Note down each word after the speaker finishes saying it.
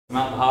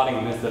Samantha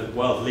Hardingham is the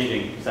world's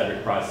leading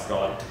Cedric Price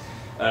scholar.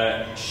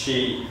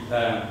 She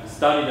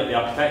studied at the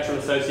Architectural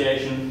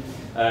Association.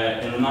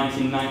 In the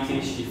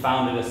 1990s, she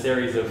founded a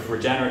series of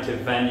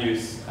regenerative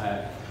venues,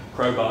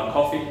 Crowbar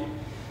Coffee.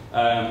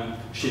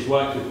 She's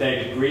worked with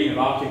David Green of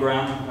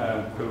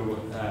Archigram, who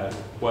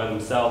were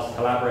themselves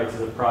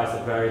collaborators of Price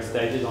at various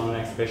stages on an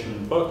exhibition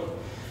and book.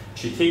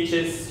 She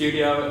teaches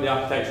studio at the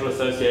Architectural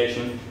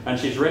Association, and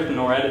she's written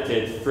or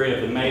edited 3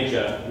 of the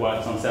major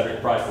works on Cedric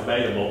Price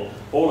available,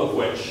 all of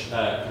which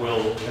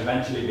will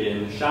eventually be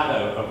in the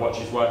shadow of what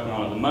she's working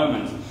on at the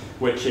moment,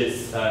 which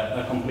is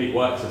a complete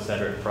works of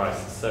Cedric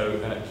Price. So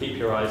keep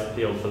your eyes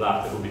peeled for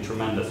that. It will be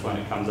tremendous when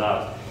it comes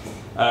out.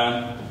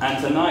 And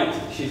tonight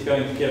she's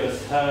going to give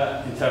us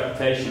her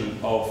interpretation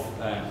of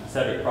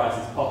Cedric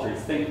Price's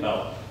Potteries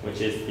Thinkbelt,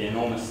 which is the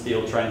enormous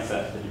steel train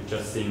set that you've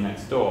just seen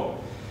next door.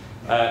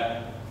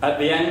 At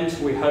the end,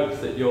 we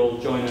hope that you'll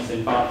join us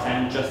in Bar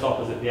 10, just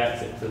opposite the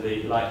exit to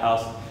the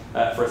Lighthouse,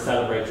 for a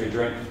celebratory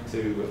drink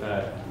to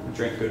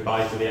drink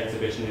goodbye to the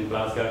exhibition in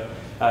Glasgow.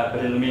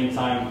 But in the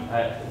meantime,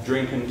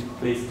 drink and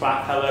please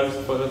clap hellos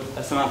for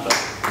Samantha.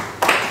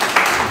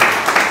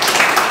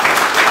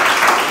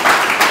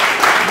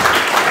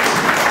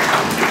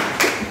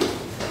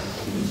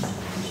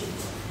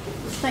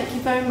 Thank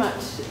you very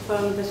much for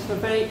a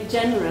very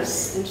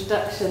generous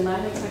introduction.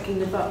 I hope I can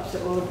live up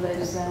to all of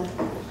those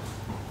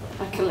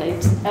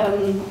accolades.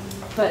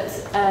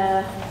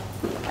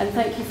 And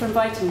thank you for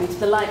inviting me to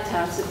the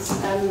Lighthouse.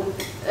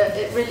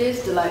 It really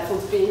is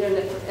delightful to be here, and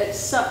it's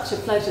such a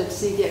pleasure to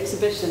see the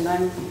exhibition.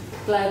 I'm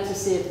glad to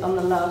see it on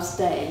the last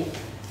day,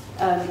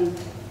 and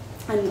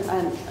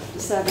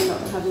sadly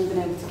not having been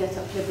able to get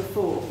up here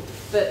before.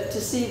 But to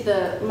see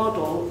the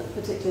model,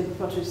 particularly the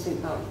Potteries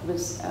Thinkbelt,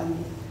 was,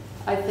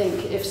 I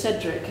think, if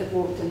Cedric had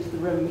walked into the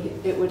room,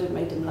 it would have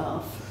made him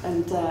laugh.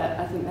 And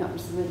I think that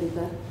was really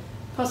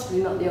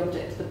possibly not the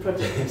object of the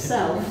project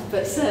itself,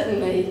 but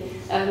certainly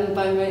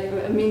by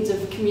a means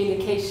of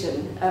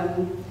communication,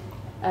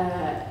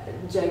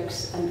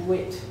 jokes and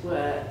wit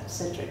were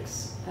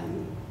Cedric's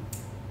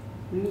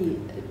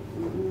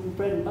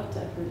bread and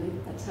butter, really.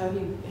 That's how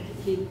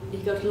he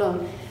got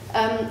along.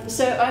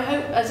 So I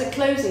hope as a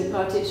closing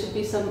party it should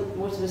be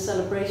somewhat of a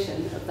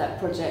celebration of that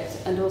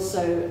project, and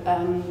also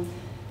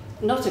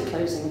not a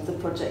closing of the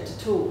project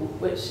at all,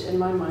 which in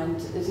my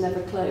mind is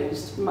never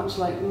closed, much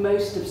like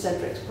most of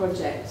Cedric's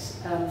projects.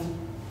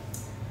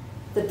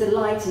 The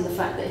delight in the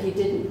fact that he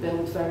didn't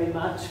build very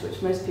much,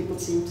 which most people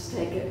seem to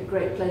take a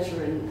great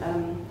pleasure in,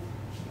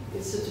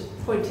 is sort of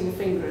pointing a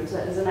finger as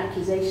an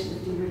accusation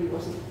that he really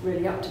wasn't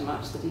really up to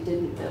much, that he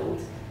didn't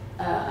build,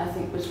 I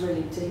think was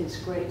really to his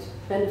great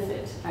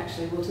benefit,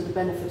 actually, well, to the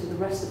benefit of the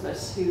rest of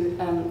us, who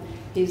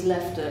he's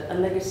left a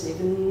legacy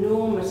of an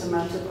enormous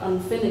amount of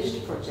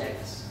unfinished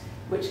projects,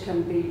 which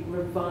can be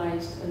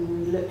revised and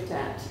re-looked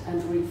at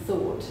and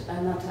rethought,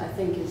 and that I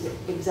think is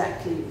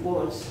exactly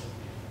was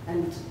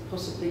and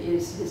possibly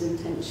is his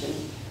intention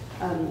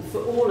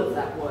for all of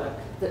that work,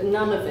 that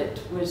none of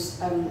it was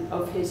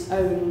of his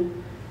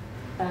own,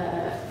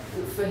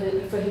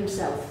 for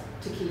himself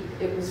to keep.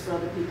 It was for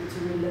other people to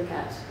re-look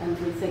at and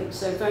rethink.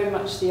 So very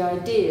much the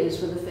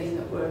ideas were the thing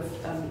that were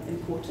of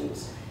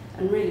importance,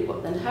 and really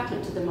what then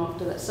happened to them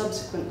after that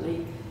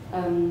subsequently,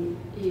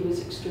 he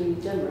was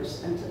extremely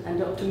generous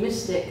and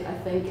optimistic, I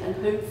think, and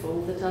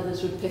hopeful that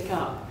others would pick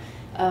up.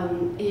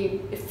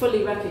 He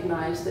fully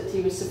recognised that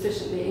he was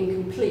sufficiently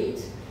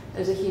incomplete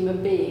as a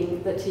human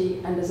being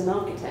and as an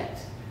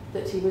architect,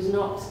 that he was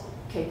not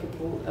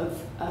capable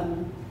of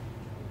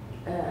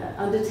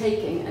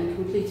undertaking and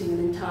completing an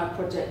entire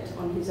project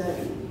on his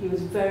own. He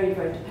was very,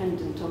 very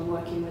dependent on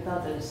working with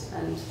others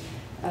and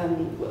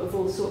of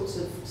all sorts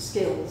of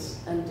skills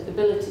and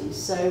abilities.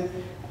 So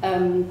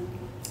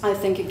I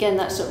think, again,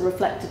 that's sort of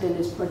reflected in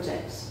his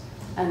projects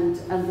and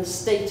the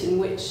state in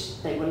which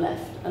they were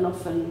left, and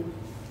often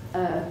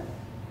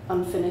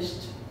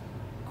unfinished,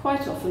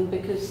 quite often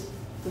because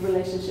the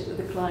relationship with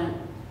the client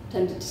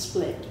tended to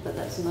split, but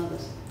that's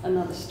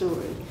another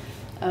story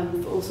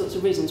for all sorts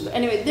of reasons. But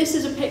anyway, this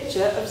is a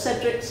picture of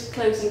Cedric's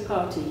closing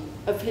party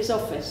of his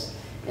office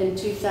in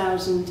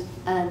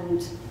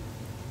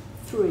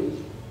 2003,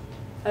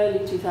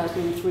 early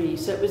 2003.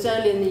 So it was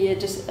early in the year,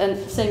 just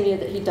the same year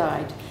that he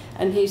died.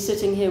 And he's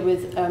sitting here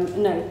with,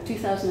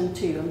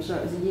 2002, I'm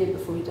sorry, it was a year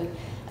before he died.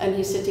 And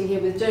he's sitting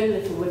here with Joan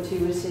Littlewood,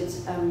 who was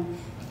his,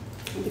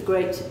 the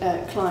great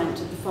client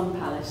of the Fun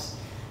Palace.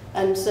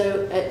 And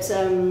so it's,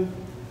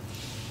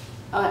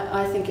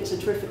 I think it's a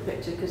terrific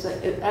picture, because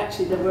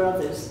actually there were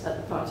others at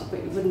the party,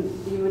 but you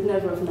would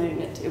never have known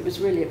it. It was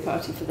really a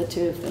party for the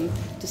two of them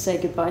to say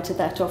goodbye to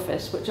that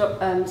office, which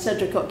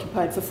Cedric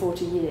occupied for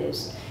 40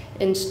 years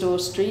in Store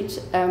Street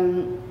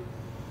in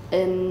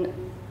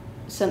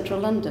central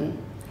London.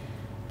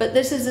 But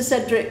this is the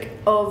Cedric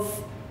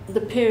of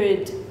the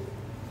period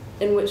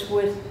in which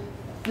we're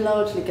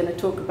largely going to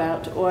talk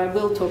about, or I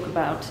will talk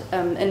about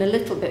in a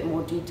little bit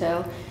more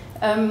detail.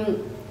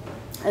 And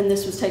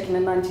this was taken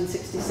in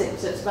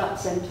 1966, so it's about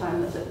the same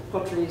time that the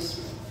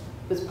Potteries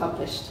was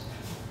published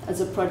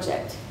as a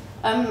project.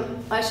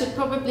 I should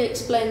probably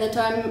explain that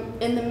I'm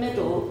in the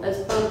middle, as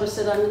Barbara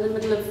said, I'm in the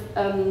middle of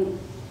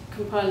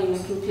compiling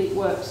the complete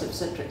works of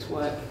Cedric's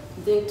work.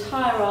 The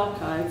entire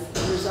archive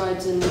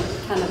resides in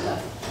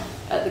Canada,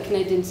 at the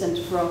Canadian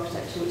Centre for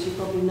Architecture, which you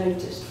probably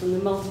noticed from the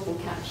multiple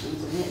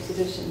captions in the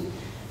exhibition,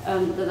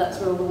 that's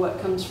where all the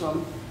work comes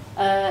from.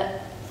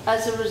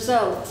 As a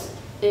result,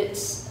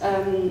 it's,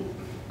 I'm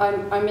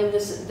in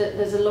this,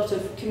 there's a lot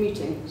of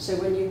commuting. So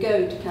when you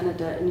go to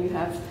Canada and you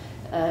have,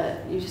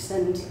 you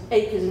send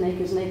acres and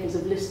acres and acres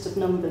of lists of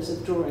numbers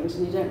of drawings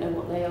and you don't know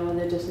what they are,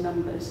 they're just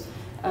numbers.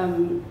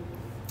 Then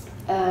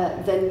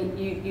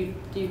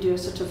you do a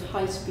sort of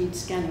high-speed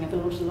scanning of a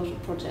lot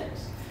of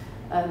projects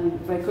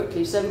very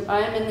quickly. So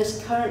I am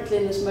currently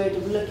in this mode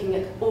of looking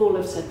at all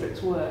of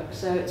Cedric's work.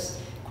 So it's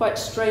quite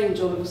strange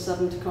all of a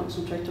sudden to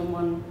concentrate on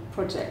one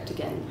project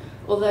again.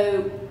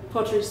 Although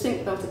Potteries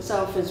Thinkbelt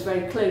itself is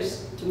very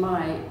close to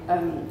my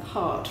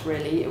heart,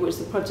 really. It was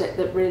the project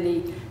that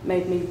really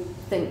made me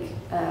think,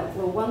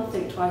 well, one,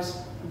 think twice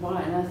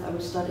why on earth I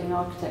was studying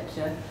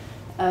architecture,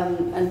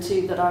 and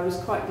two, that I was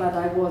quite glad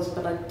I was,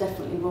 but I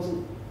definitely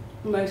wasn't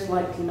most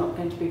likely not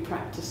going to be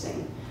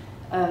practicing.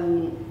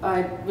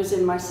 I was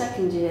in my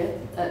second year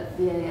at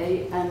the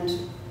AA, and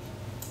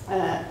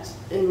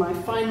in my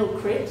final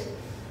crit,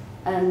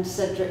 and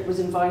Cedric was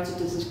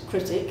invited as a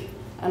critic,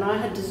 and I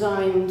had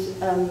designed,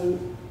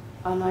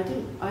 and I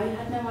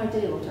had no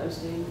idea what I was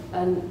doing,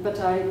 but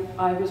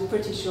I was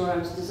pretty sure I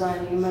was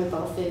designing a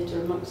mobile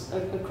theatre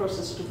across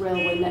a sort of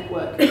railway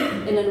network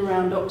in and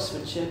around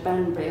Oxfordshire,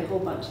 Banbury, a whole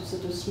bunch of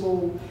sort of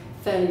small,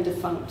 fairly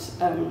defunct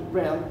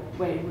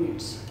railway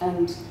routes.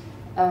 And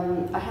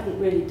I hadn't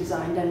really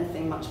designed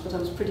anything much, but I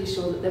was pretty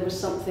sure that there was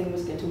something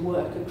was going to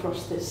work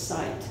across this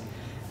site.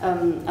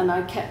 And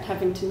I kept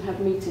having to have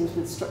meetings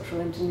with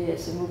structural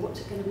engineers saying, well,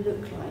 what's it going to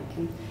look like?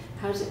 And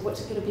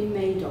what's it going to be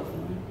made of?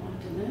 And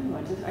I don't know.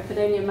 I could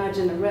only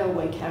imagine a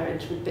railway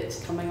carriage with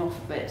bits coming off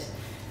of it.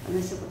 And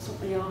they said, what's not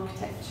really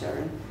architecture?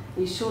 And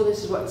are you sure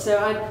this is what? So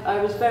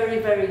I was very,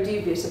 very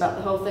dubious about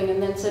the whole thing.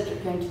 And then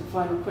Cedric came to the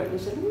final crit and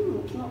he said,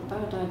 it's not a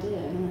bad idea.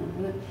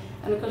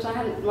 And of course,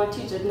 my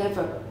tutor had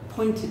never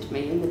pointed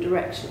me in the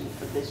direction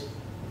of this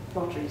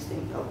Potteries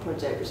Thinkbelt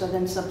project, which I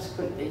then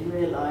subsequently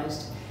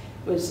realised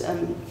was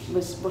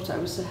what I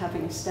was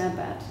having a stab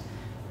at.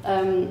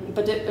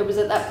 But it was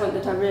at that point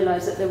that I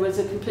realised that there was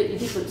a completely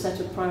different set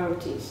of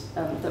priorities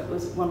that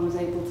one was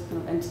able to kind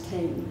of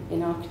entertain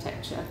in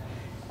architecture.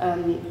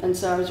 And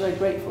so I was very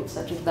grateful to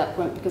Cedric at that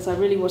point, because I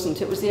really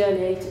wasn't. It was the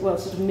early 80s, well,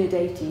 sort of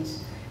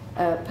mid-80s.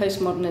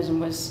 Postmodernism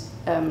was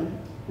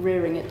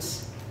rearing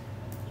its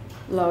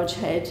large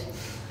head,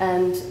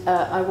 and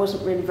I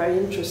wasn't really very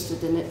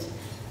interested in it.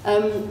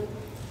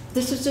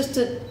 This was just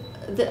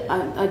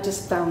I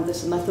just found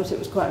this, and I thought it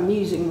was quite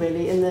amusing,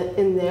 really, in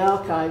the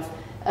archive.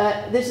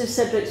 This is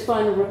Cedric's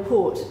final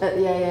report at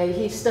the AA.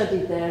 He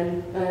studied there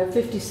in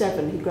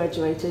 57. He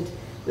graduated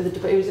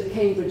with he was at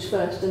Cambridge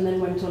first, and then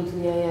went on to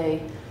the AA.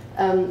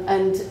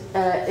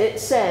 It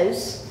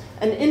says,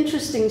 an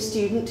interesting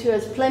student who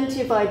has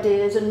plenty of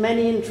ideas and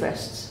many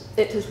interests.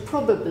 It has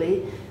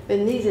probably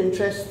been these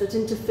interests that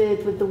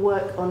interfered with the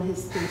work on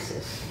his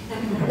thesis.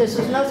 This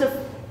was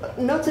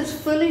not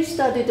as fully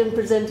studied and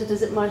presented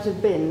as it might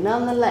have been.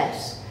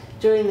 Nonetheless,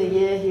 during the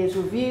year he has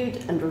reviewed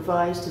and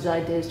revised his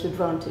ideas to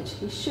advantage.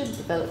 He should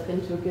develop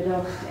into a good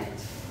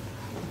architect.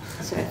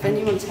 So if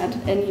anyone's had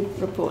any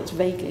reports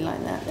vaguely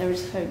like that, there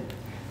is hope,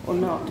 or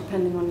not,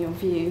 depending on your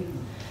view.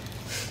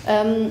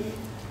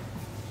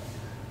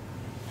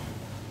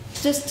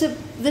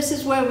 This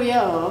is where we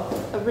are,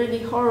 a really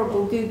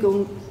horrible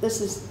Google,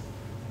 this is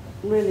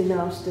really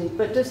nasty,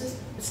 but just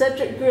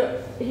Cedric grew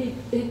up,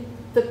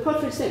 the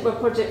Potteries Thinkbelt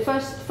project,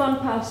 first Fun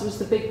House was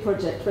the big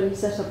project when he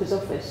set up his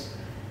office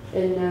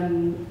in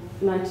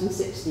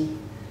 1960,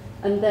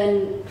 and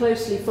then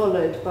closely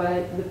followed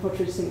by the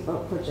Potteries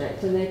Thinkbelt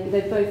project, and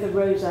they both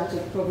arose out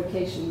of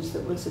provocations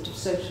that were sort of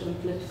social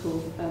and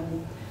political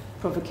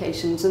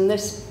provocations. And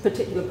this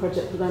particular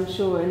project, that I'm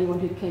sure anyone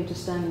who came to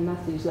Stanley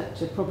Matthews'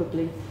 lecture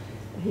probably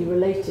he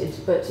related,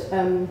 but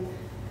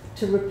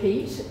to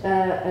repeat,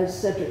 as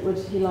Cedric would,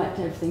 he liked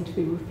everything to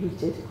be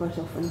repeated quite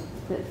often,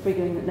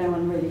 figuring that no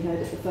one really heard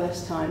it the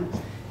first time.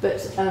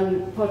 But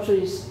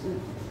Potteries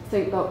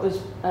Thinkbelt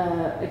was,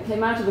 it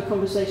came out of a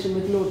conversation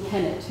with Lord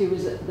Kennet, who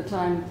was at the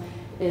time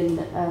in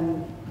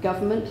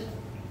government,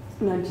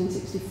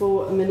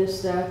 1964, a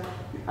minister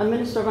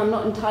of, I'm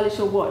not entirely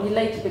sure what, he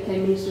later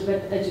became Minister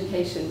of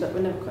Education, but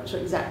we're never quite sure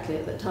exactly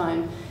at the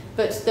time.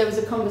 But there was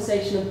a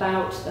conversation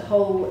about the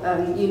whole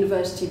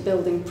university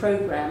building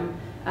programme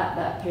at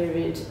that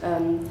period,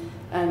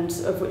 and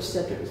of which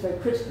Cedric was very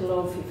critical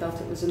of. He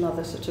felt it was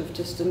another sort of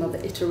just another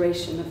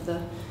iteration of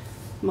the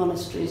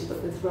monasteries,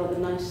 but with rather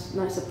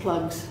nicer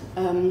plugs,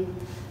 and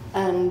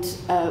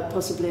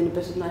possibly in a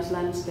bit of nice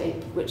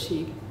landscape, which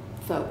he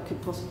felt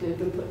could possibly have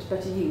been put to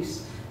better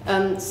use.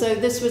 So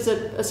this was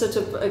a sort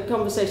of a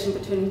conversation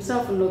between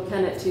himself and Lord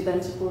Kennet, who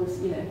then supposed,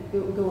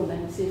 go on then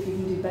and see if you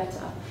can do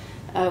better.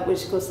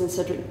 Which of course then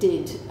Cedric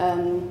did.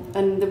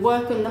 And the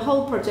work on the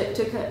whole project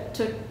took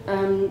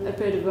a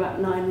period of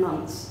about 9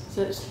 months.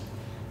 so it's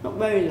not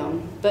very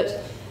long.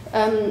 But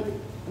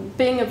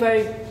being a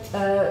very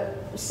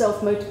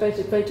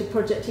self-motivated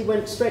project, he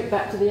went straight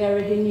back to the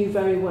area he knew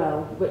very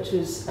well, which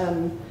was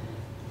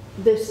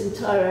this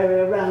entire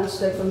area around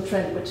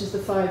Stoke-on-Trent, which is the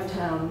 5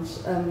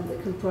 towns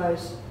that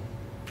comprise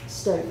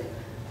Stoke,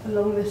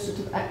 along this sort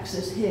of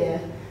axis here.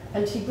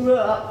 And he grew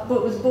up,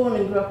 but was born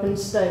and grew up in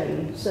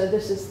Stone. So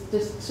this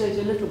shows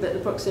you a little bit the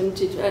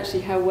proximity to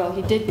actually how well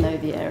he did know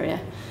the area.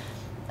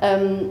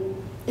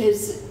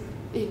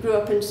 He grew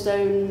up in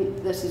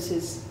Stone. This is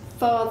his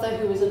father,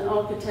 who was an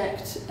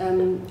architect.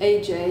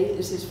 AJ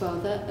is his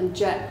father, and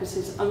Jack was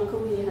his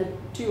uncle. He had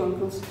 2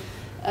 uncles.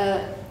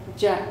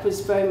 Jack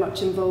was very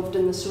much involved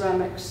in the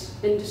ceramics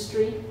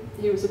industry.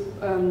 He was a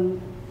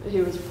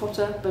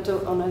potter, but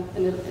on an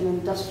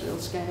industrial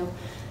scale,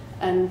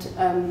 and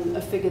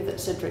a figure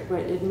that Cedric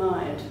greatly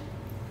admired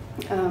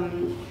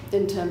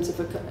in terms of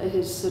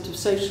his sort of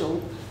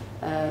social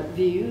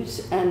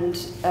views, and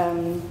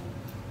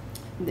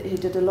he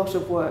did a lot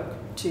of work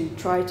to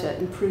try to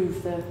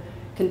improve the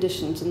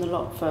conditions in the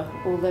lot for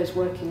all those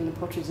working in the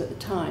potteries at the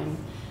time.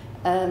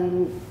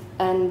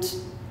 And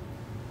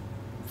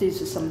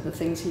these are some of the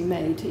things he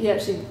made. He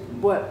actually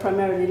worked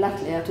primarily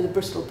latterly out of the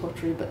Bristol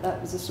pottery, but that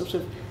was a sort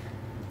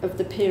of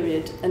the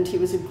period, and he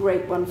was a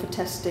great one for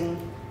testing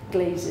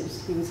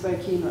glazes. He was very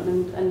keen on,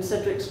 and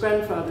Cedric's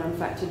grandfather, in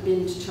fact, had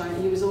been to China.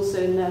 He was also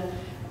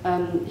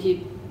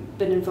he'd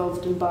been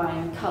involved in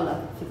buying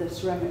colour for the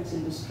ceramics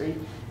industry,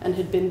 and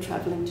had been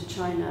travelling to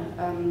China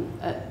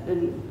at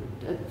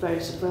a very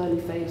sort of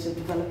early phase of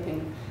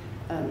developing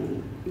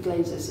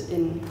glazes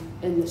in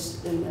the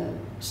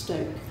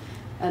Stoke.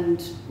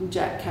 And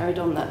Jack carried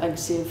on that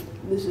legacy of,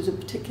 this is a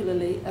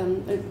particularly,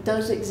 it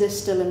does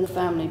exist still in the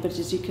family, but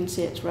as you can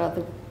see it's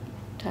rather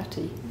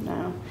tatty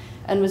now,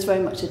 and was very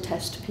much a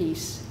test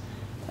piece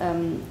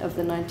of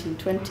the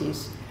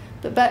 1920s.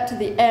 But back to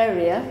the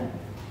area,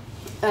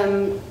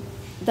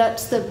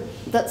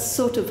 that's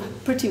sort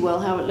of pretty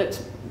well how it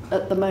looks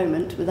at the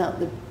moment without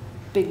the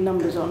big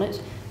numbers on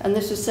it. And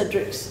this is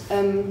Cedric's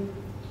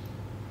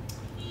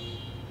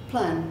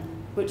plan,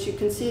 which you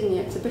can see in the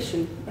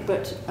exhibition,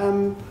 but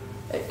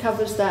it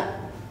covers that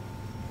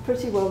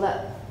pretty well,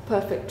 that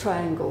perfect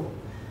triangle.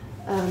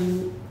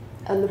 And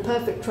the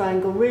perfect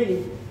triangle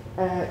really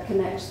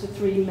connects the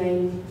 3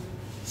 main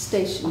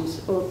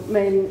stations, or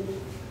main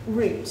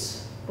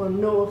routes, or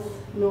north,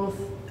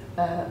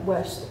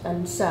 west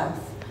and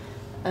south.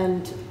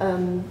 And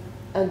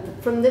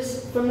from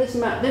this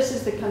map, this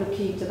is the kind of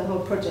key to the whole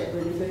project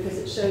really, because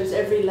it shows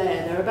every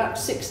layer. There are about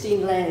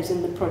 16 layers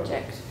in the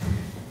project.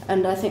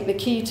 And I think the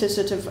key to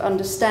sort of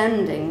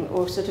understanding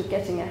or sort of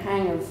getting a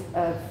hang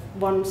of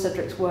one,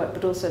 Cedric's work,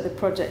 but also the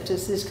project,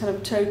 is this kind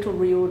of total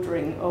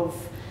reordering of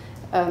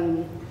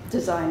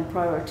design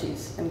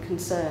priorities and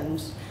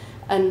concerns.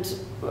 And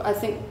I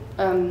think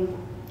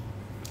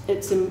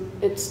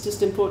it's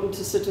just important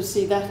to sort of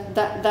see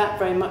that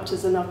very much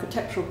as an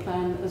architectural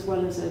plan as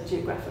well as a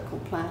geographical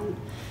plan,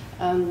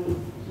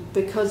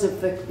 because of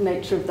the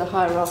nature of the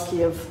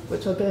hierarchy of,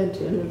 which I'll go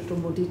into in a little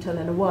more detail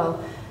in a while.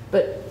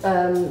 But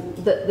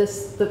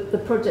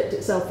the project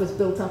itself was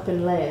built up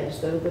in layers.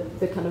 There were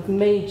the kind of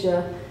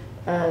major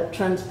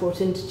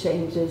transport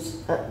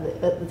interchanges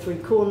at the 3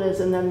 corners,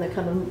 and then the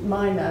kind of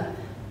minor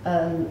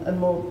and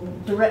more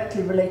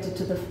directly related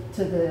to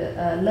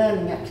the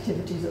learning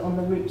activities on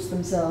the routes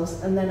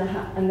themselves, and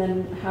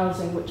then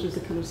housing, which was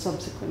a kind of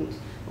subsequent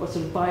or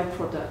sort of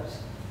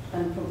byproduct,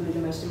 and probably the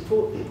most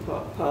important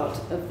part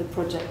of the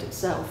project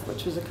itself,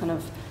 which was a kind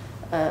of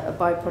a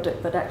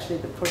byproduct, but actually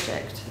the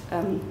project,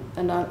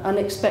 an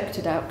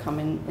unexpected outcome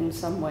in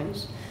some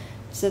ways.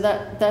 So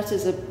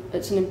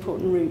it's an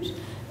important route.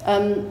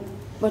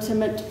 What I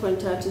meant to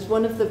point out is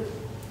one of the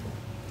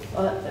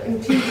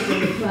included in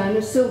the plan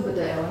is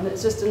Silverdale, and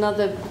it's just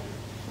another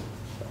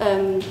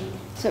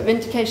sort of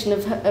indication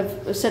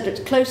of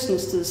Cedric's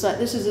closeness to the site.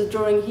 This is a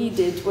drawing he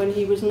did when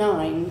he was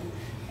 9.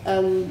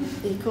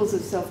 He calls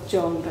himself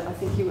John, but I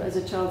think as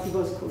a child he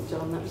was called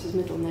John. That was his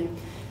middle name.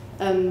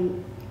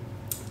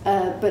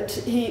 But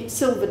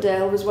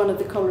Silverdale was one of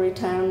the colliery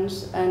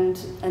towns, and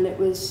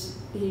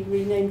he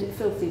renamed it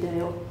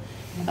Filthydale.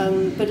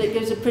 But it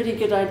gives a pretty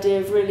good idea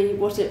of really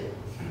what it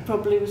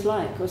probably was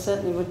like, or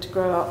certainly would to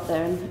grow up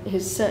there,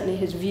 and certainly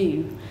his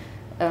view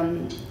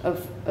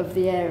of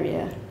the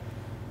area.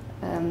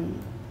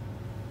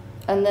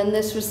 And then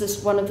this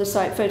was one of the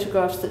site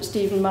photographs that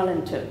Stephen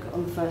Mullin took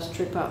on the first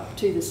trip up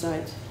to the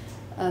site,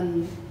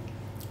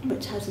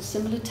 which has a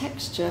similar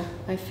texture,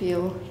 I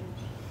feel.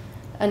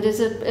 And is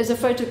a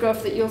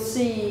photograph that you'll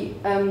see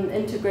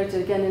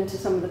integrated again into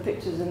some of the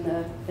pictures in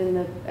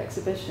the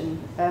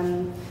exhibition.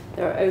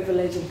 There are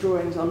overlays of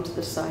drawings onto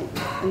the site,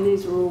 and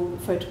these are all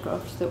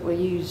photographs that were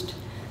used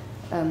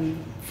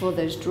for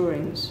those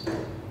drawings.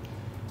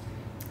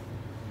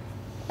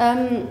 I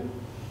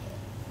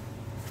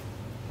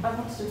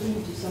want to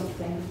read you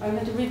something. I'm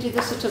going to read you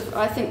the sort of,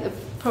 I think,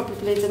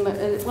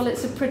 well,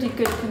 it's a pretty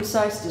good,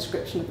 concise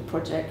description of the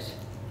project.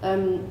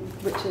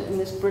 Which in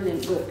this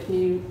brilliant book,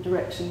 New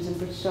Directions in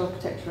British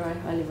Architecture, I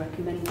highly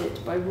recommend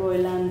it, by Roy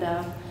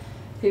Landau,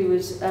 who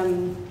was,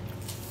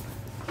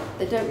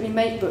 they don't really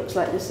make books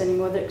like this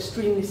anymore, they're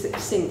extremely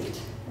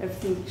succinct,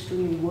 everything's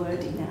extremely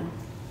wordy now,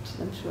 which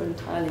I'm sure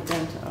entirely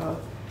down to our,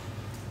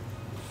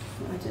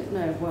 I don't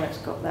know why it's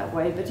got that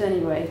way, but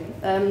anyway.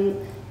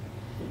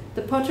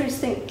 The Potteries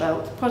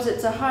Thinkbelt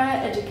posits a higher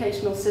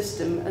educational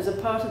system as a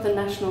part of the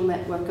national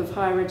network of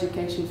higher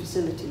education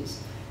facilities,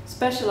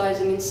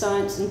 specialising in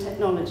science and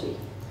technology.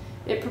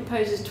 It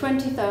proposes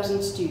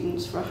 20,000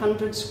 students for a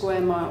 100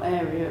 square mile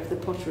area of the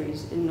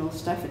potteries in North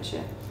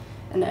Staffordshire,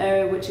 an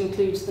area which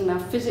includes the now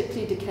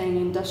physically decaying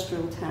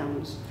industrial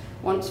towns,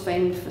 once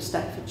famed for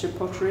Staffordshire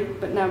pottery,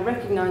 but now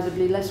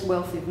recognisably less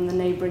wealthy than the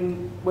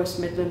neighbouring West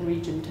Midland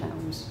region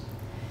towns.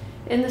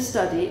 In the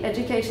study,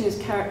 education is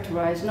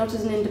characterised not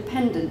as an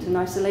independent and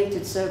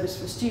isolated service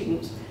for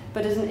students,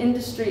 but as an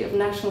industry of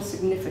national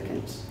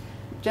significance,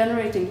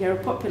 generating here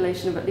a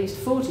population of at least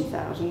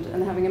 40,000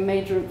 and having a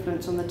major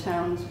influence on the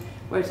towns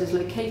where it is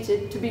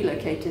located, to be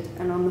located,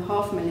 and on the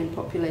 500,000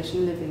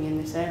 population living in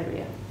this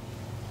area.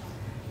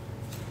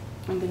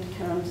 I'm going to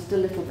carry on just a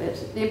little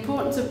bit. The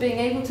importance of being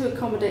able to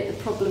accommodate the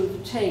problem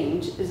of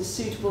change with a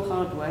suitable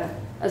hardware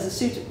is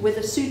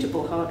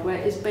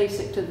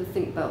basic to the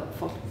Thinkbelt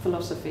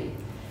philosophy,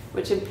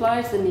 which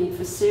implies the need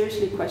for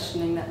seriously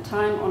questioning that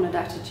time-honoured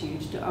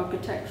attitude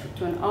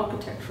to an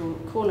architectural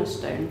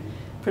cornerstone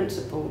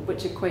principle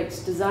which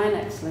equates design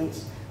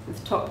excellence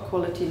with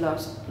top-quality,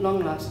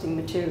 long-lasting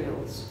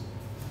materials.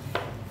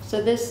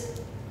 So that's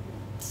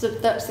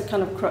the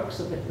kind of crux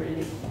of it,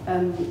 really.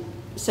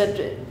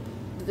 Cedric,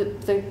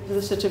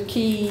 the sort of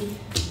key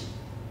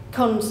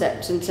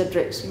concepts in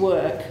Cedric's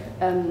work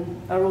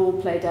are all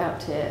played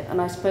out here,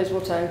 and I suppose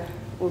what I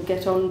will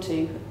get on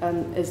to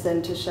is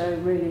then to show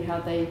really how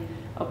they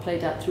are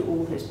played out through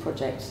all his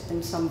projects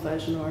in some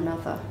version or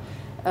another.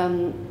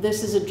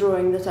 This is a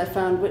drawing that I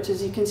found, which,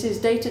 as you can see, is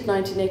dated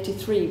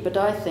 1983, but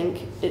I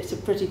think it's a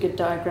pretty good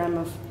diagram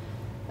of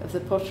the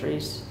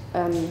potteries.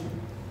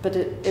 But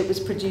it was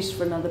produced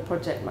for another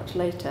project much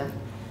later.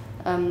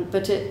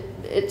 But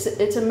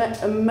it's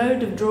a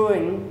mode of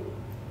drawing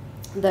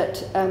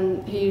that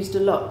he used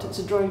a lot. It's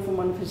a drawing from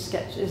one of his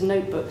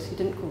notebooks. He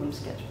didn't call them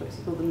sketchbooks,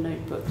 he called them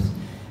notebooks.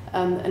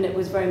 And it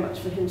was very much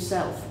for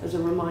himself as a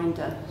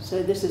reminder.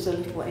 So this is a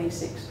little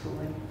A6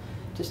 drawing,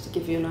 just to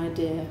give you an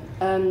idea.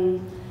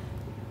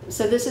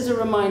 So this is a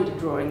reminder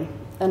drawing,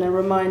 and a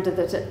reminder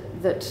that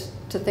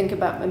to think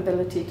about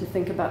mobility, to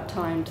think about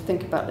time, to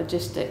think about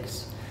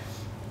logistics.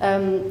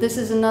 This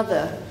is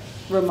another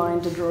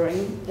reminder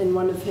drawing in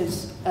one of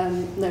his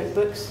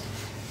notebooks,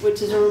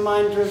 which is a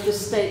reminder of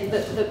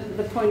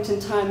the point in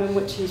time in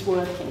which he's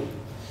working.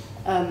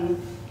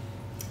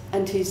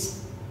 And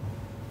he's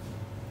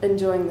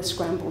enjoying the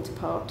scrambled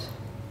part.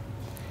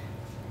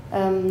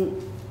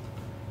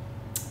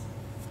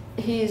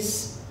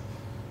 This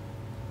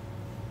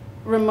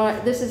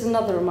is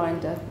another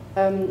reminder.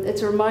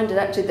 It's a reminder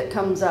actually that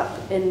comes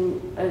up in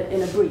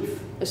a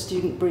brief, a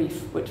student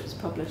brief, which was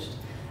published.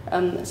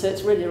 So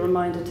it's really a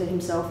reminder to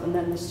himself and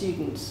then the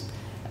students.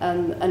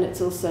 And it's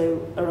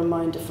also a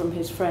reminder from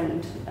his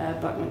friend,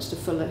 Buckminster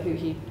Fuller, who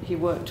he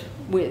worked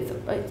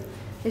with.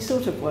 They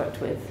sort of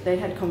worked with. They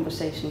had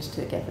conversations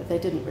together. They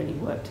didn't really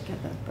work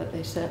together, but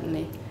they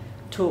certainly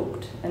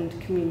talked and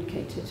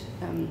communicated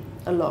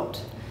a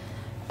lot.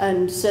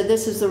 And so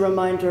this is a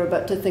reminder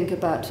to think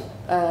about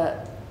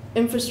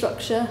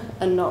infrastructure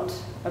and not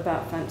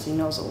about fancy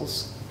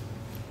nozzles,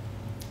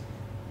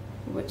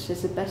 which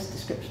is the best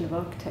description of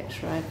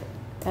architecture I've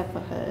ever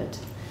heard.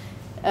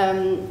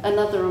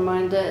 Another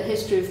reminder,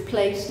 history of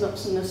place, not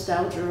some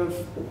nostalgia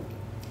of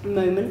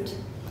moment.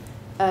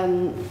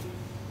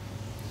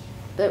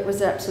 That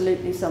was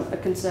absolutely a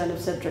concern of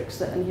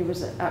Cedric's, and he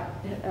was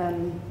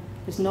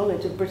his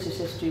knowledge of British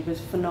history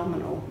was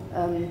phenomenal.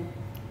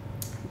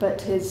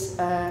 But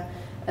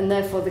and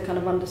therefore the kind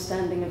of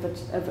understanding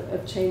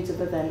of chains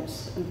of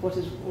events and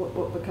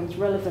what becomes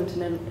relevant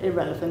and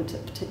irrelevant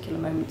at particular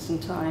moments in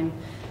time,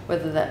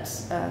 whether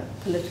that's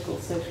political,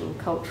 social,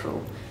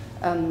 cultural.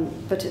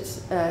 But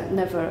it's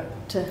never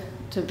to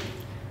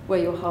wear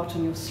your heart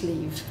on your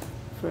sleeve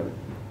for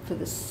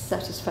the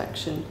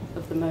satisfaction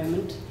of the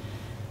moment.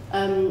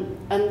 And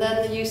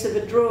then the use of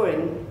a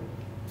drawing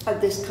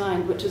of this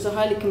kind, which is a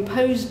highly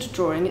composed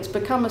drawing. It's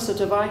become a sort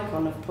of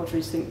icon of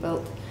Potteries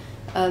Thinkbelt.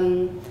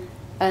 And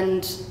I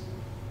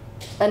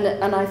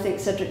think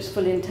Cedric's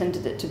fully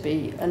intended it to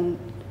be, and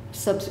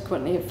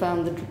subsequently have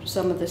found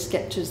some of the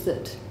sketches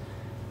that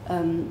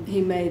he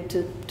made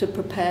to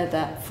prepare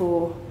that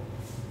for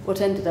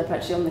what ended up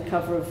actually on the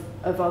cover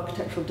of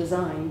Architectural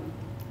Design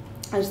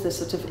as the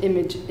sort of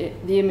image,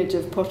 the image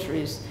of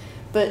potteries.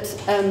 But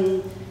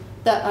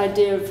that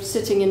idea of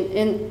sitting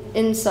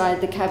inside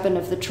the cabin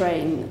of the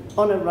train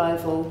on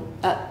arrival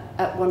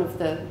at one of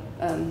the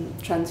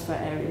transfer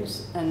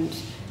areas, and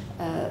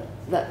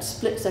that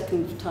split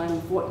second of time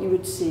of what you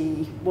would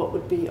see, what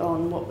would be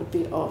on, what would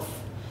be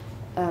off,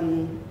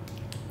 and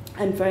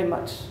very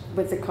much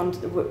with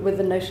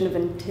the notion of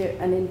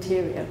an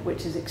interior,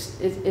 which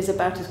is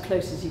about as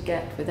close as you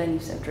get with any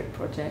Cedric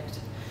project.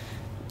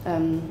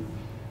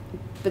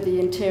 but the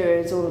interior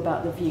is all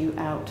about the view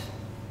out.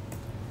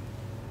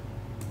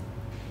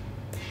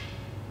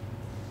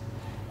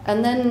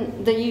 And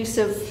then the use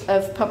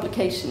of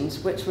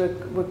publications, which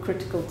were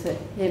critical to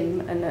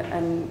him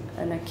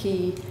and a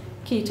key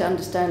to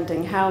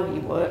understanding how he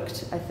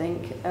worked, I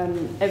think.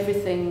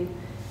 Everything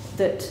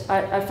that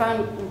I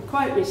found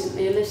quite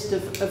recently a list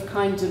of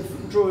kinds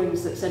of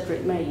drawings that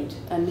Cedric made,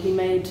 and he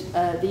made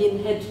the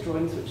in-head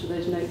drawings, which are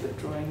those notebook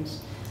drawings,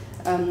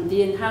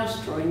 the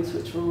in-house drawings,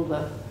 which were all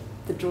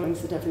the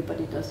drawings that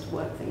everybody does to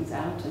work things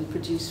out and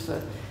produce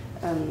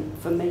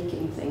for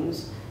making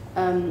things.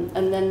 And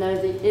then there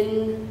are the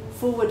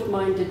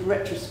in-forward-minded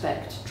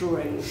retrospect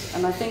drawings,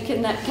 and I think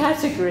in that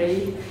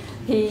category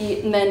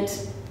he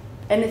meant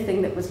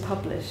anything that was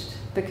published,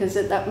 because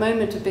at that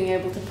moment of being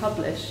able to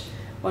publish,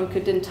 one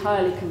could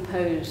entirely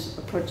compose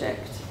a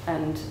project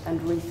and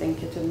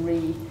rethink it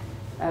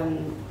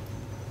and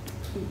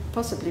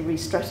possibly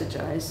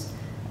re-strategize,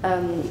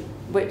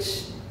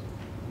 which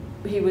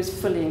he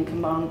was fully in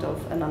command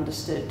of and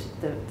understood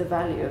the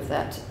value of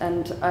that.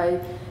 And I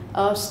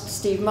asked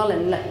Steve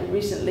Mullin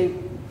recently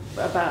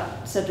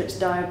about Cedric's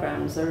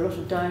diagrams. There are a lot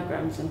of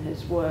diagrams in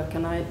his work,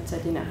 and I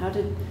said, you know, how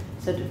did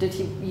Cedric, did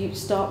he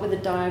start with a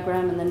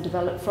diagram and then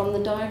develop from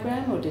the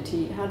diagram, or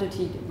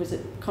was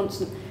it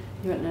constant?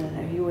 He went,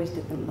 no, he always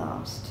did them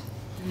last.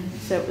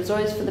 So it was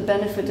always for the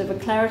benefit of a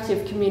clarity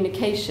of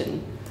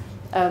communication.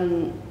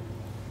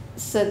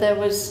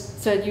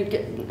 So you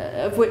get,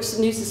 of which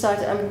New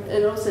Society,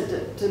 and also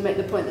to make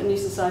the point that New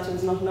Society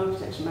was not an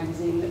architecture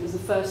magazine. It was the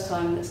first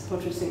time that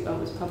Potteries Thinkbelt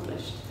was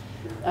published,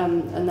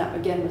 and that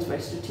again was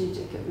very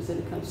strategic. It was in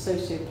a kind of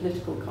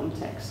socio-political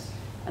context,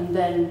 and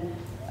then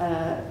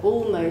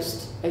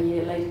almost a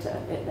year later,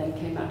 it then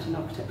came out in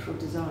architectural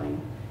design,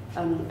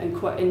 and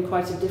in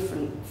quite a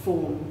different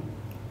form,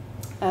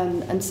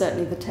 and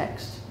certainly the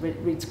text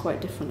reads quite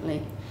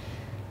differently.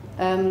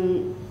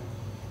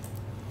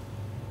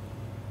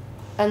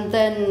 And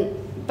then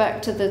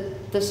back to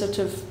the sort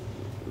of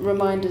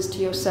reminders to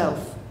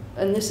yourself.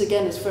 And this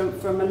again is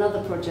from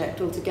another project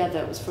altogether.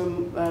 It was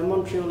from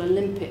Montreal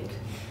Olympic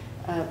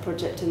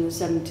project in the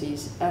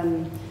 70s.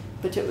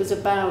 But it was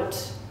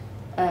about,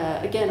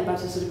 again,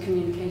 about a sort of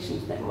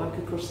communications network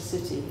across the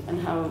city, and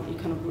how you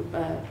kind of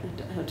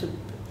how to,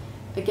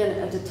 again,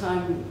 at a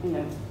time, you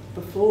know,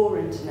 before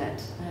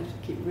internet, I have to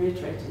keep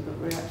reiterating, but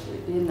we're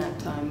actually in that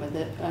time where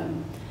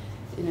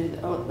you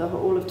know,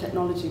 all of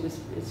technology is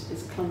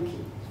clunky,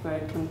 it's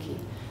very clunky.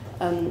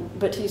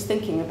 But he's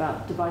thinking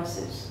about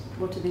devices.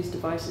 What are these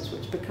devices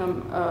which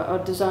become are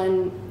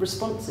design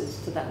responses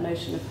to that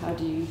notion of how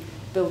do you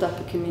build up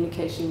a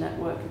communication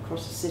network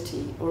across a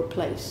city or a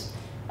place?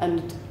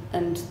 And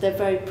they're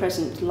very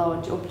present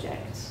large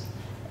objects,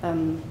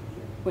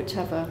 which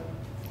have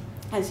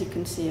as you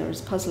can see, are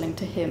as puzzling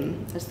to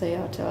him as they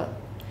are to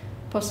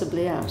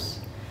possibly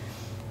us.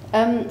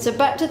 So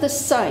back to the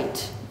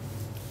site.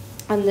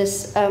 And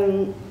this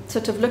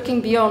sort of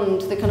looking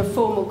beyond the kind of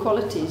formal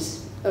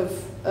qualities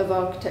of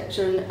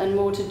architecture and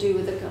more to do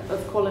with the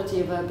quality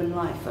of urban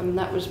life. I mean,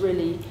 that was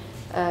really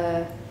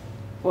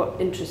what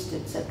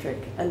interested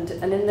Cedric. And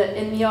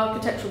in the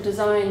architectural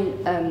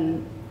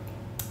design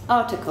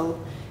article,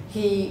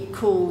 he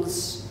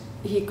calls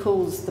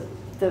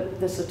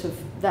the sort of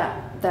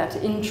that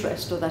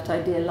interest or that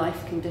idea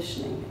life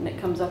conditioning, and it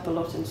comes up a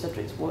lot in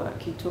Cedric's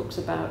work. He talks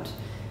about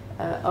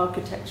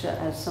architecture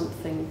as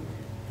something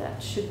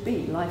that should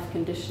be life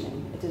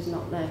conditioning. It is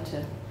not there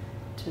to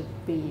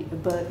be a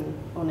burden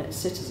on its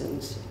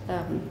citizens.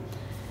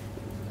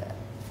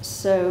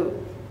 So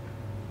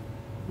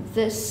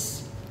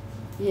this,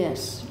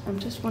 yes, I'm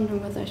just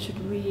wondering whether I should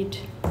read.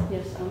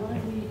 Yes, I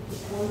want to read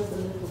one of the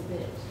little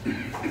bit.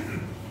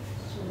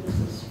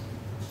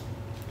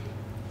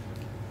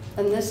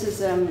 And this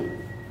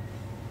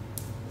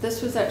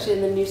was actually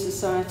in the New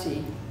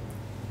Society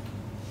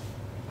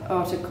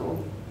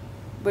article,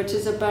 which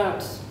is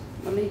about,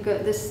 well, you've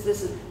got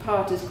this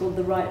part is called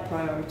the right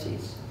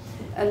priorities.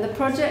 And the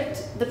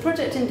project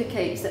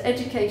indicates that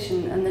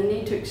education and the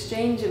need to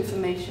exchange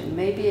information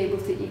may be able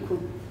to equal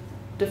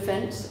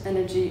defence,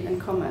 energy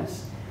and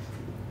commerce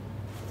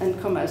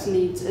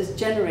needs as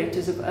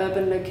generators of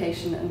urban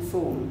location and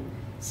form,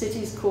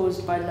 cities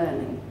caused by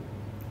learning.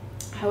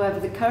 However,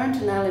 the current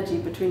analogy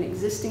between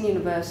existing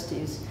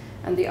universities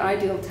and the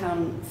ideal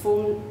town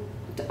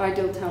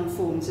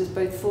forms is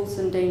both false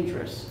and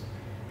dangerous.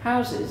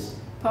 Houses,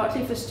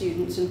 partly for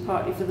students and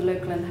partly for the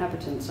local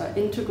inhabitants, are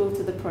integral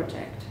to the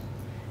project.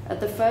 At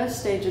the first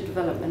stage of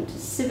development,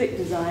 civic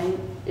design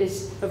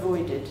is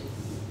avoided.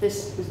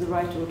 This is the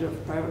right order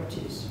of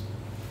priorities.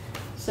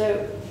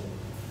 So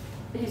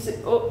he's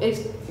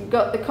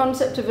got the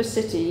concept of a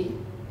city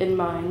in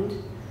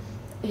mind,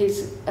 he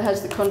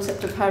has the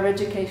concept of higher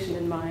education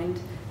in mind,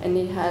 and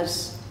he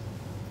has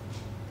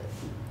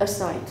a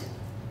site.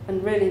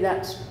 And really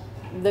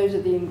those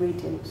are the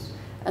ingredients.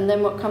 And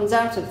then what comes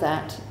out of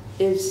that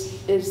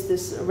is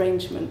this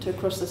arrangement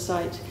across the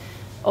site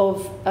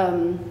of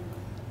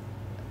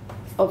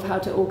how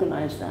to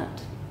organise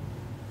that.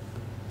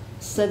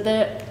 So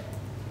there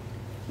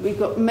we've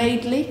got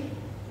Madeley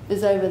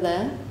is over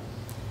there.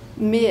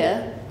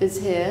 Mere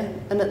is here,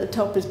 and at the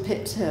top is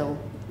Pitt's Hill,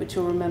 which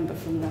you'll remember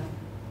from the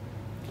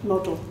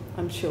model,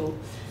 I'm sure.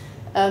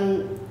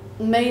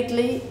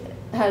 Madeley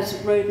has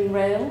road and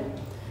rail.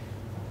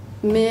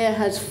 Mere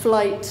has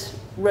flight,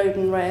 road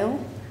and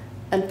rail,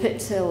 and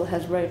Pitt's Hill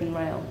has road and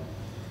rail,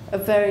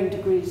 of varying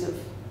degrees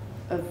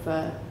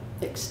of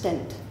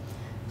extent.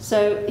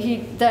 So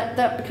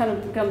that kind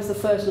of becomes the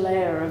first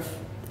layer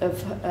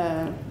of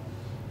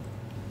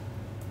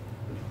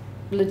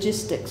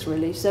logistics,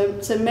 really. So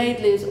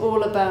Madeley is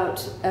all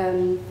about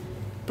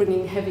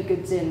bringing heavy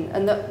goods in,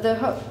 and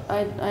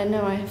I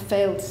know I have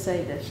failed to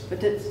say this,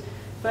 but it's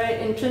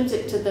very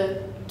intrinsic to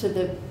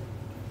the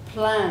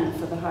plan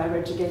for the higher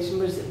education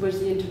was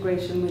the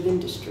integration with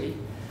industry,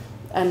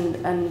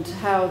 and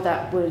how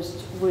that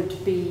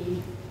would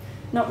be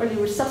not really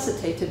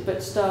resuscitated,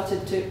 but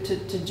started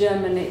to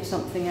germinate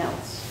something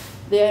else.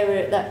 The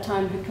area at that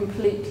time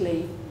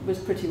was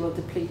pretty well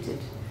depleted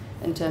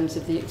in terms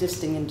of the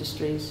existing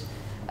industries.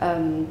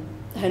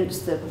 Hence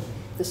the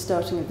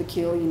starting of the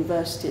Keele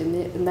University,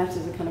 and that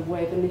is a kind of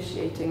way of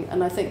initiating.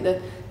 And I think the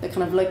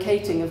kind of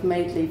locating of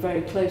Madeley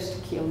very close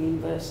to Keele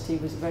University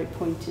was very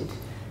pointed,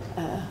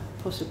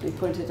 possibly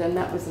pointed, and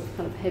that was a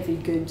kind of heavy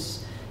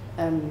goods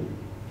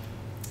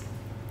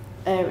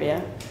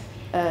area.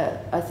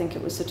 I think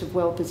it was sort of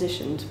well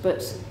positioned, but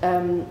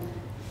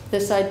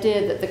this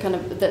idea that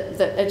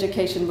that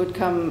education would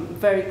come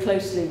very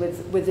closely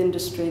with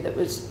industry that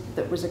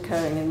was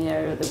occurring in the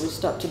area, that would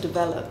start to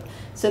develop.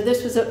 So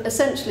this was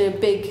essentially a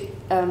big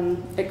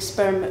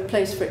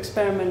place for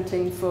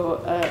experimenting, for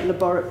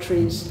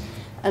laboratories,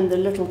 and the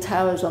little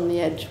towers on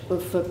the edge were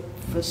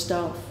for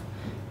staff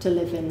to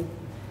live in.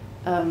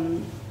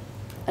 And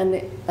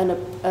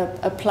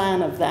a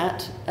plan of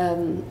that,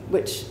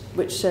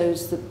 which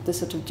shows the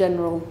sort of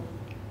general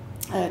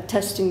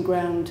testing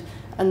ground,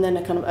 and then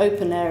a kind of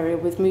open area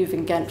with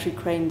moving gantry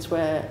cranes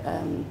where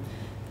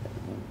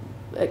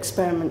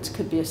experiments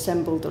could be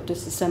assembled or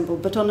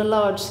disassembled, but on a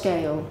large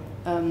scale.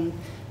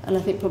 And I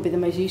think probably the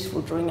most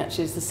useful drawing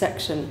actually is the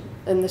section,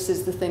 and this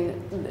is the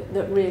thing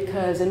that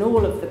reoccurs in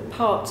all of the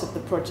parts of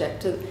the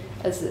project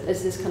as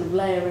this kind of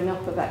layering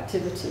up of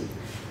activity.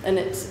 And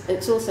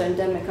it's also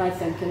endemic, I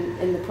think,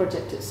 in the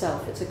project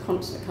itself. It's a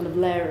constant kind of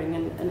layering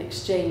and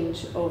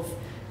exchange of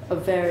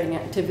varying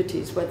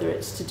activities, whether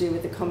it's to do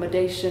with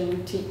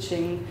accommodation,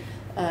 teaching,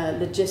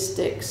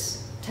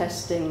 logistics,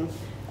 testing,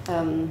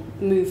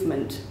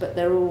 movement, but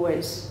they're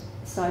always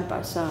side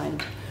by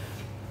side.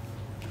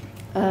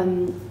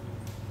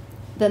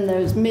 Then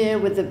there's Mere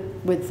with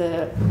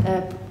the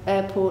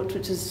airport,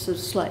 which is sort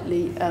of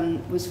slightly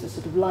was for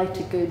sort of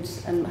lighter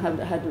goods and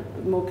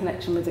had more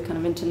connection with the kind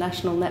of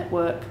international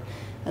network,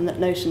 and that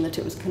notion that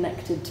it was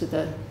connected to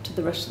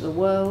the rest of the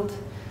world.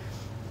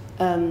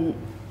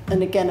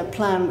 And again, a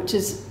plan which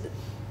is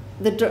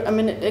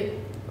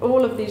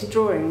all of these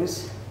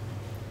drawings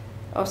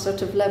are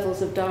sort of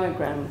levels of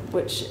diagram,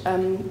 which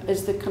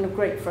is the kind of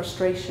great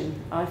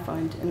frustration I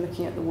find in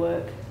looking at the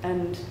work,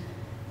 and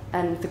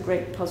the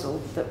great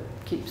puzzle that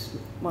keeps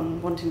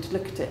one wanting to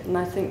look at it. And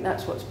I think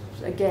that's what,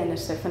 again,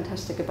 is so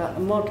fantastic about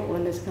the model,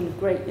 and is kind of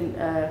great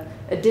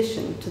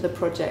addition to the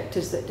project,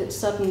 is that it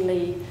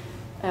suddenly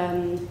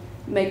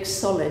makes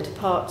solid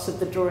parts of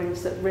the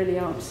drawings that really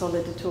aren't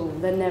solid at all.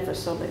 They're never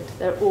solid.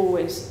 They're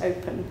always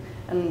open,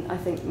 and I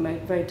think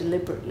made very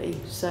deliberately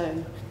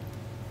so.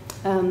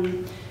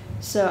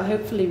 So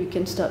hopefully we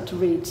can start to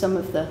read some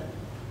of the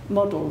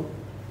model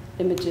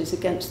images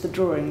against the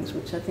drawings,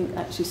 which I think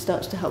actually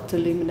starts to help to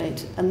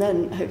illuminate, and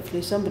then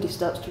hopefully somebody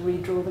starts to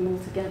redraw them all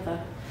together.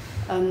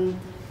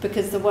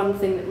 Because the one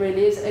thing that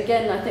really is,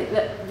 again, I think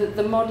that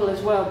the model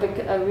as well, I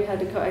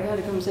had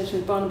a conversation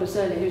with Barnabas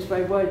earlier, who was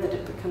very worried that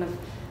it kind of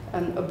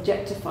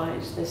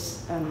objectifies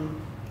this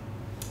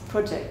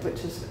project,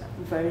 which is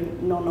very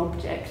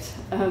non-object.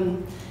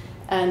 And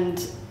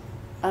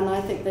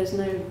I think there's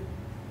no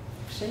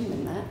shame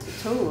in that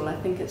at all. I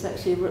think it's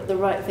actually the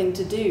right thing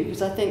to do,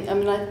 because I think,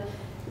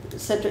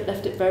 Cedric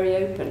left it very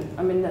open.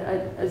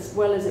 As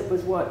well as it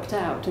was worked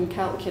out and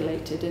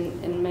calculated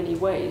in many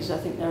ways, I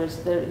think there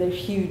are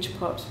huge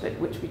parts of it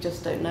which we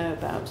just don't know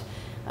about.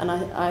 And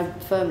I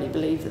firmly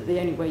believe that the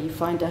only way you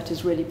find out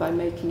is really by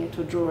making it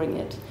or drawing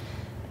it.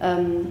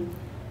 And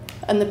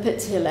the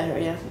Pitt's Hill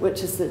area,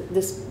 which is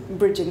this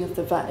bridging of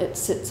the valley, it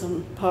sits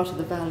on part of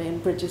the valley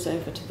and bridges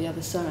over to the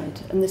other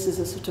side. And this is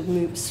a sort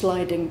of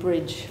sliding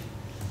bridge,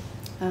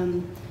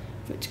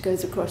 which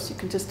goes across. You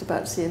can just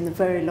about see in the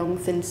very long,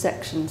 thin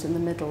sections in the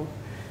middle.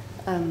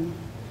 And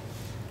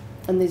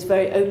these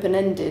very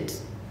open-ended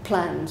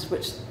plans,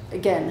 which,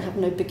 again, have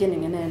no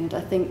beginning and end,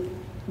 I think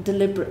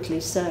deliberately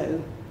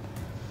so.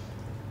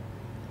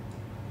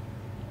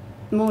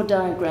 More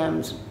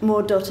diagrams,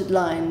 more dotted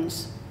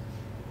lines,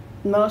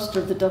 master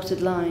of the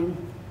dotted line.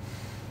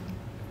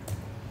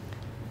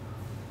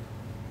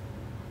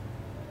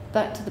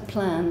 Back to the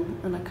plan,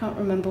 and I can't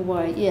remember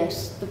why.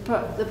 Yes,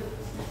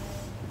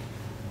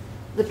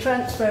 the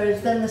transfer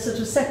is then the sort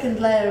of second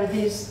layer of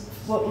these,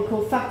 what we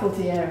call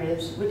faculty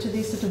areas, which are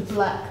these sort of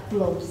black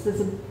blobs.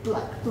 There's a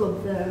black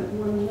blob there,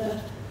 one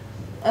there,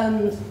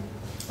 And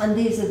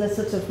these are the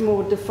sort of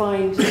more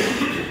defined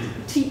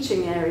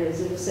teaching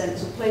areas, in a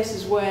sense, or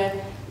places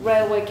where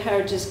railway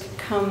carriages could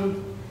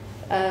come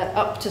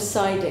up to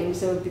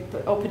sidings. There would be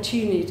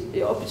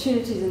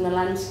opportunities in the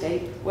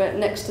landscape where,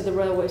 next to the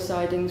railway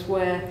sidings,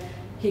 where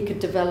he could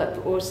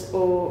develop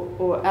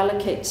or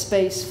allocate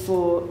space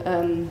for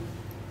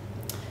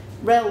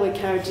railway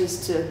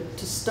carriages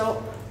to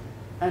stop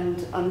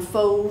and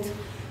unfold,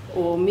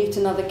 or meet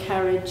another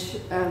carriage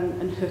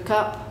and hook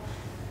up,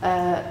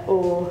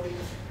 or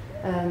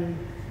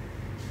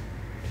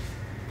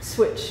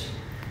switch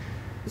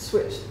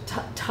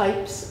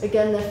types.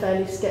 Again, they're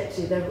fairly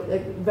sketchy.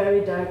 They're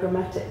very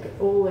diagrammatic,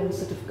 all in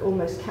sort of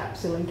almost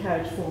capsule and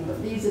carriage form.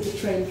 But these are the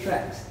train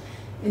tracks.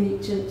 In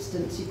each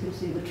instance, you can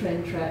see the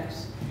train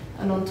tracks.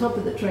 And on top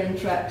of the train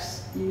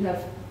tracks, you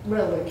have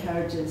railway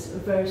carriages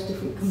of various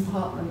different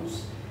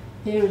compartments.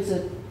 Here is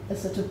a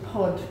sort of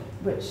pod,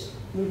 which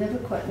we never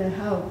quite know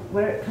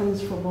where it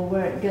comes from or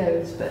where it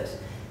goes, but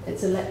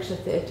it's a lecture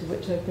theatre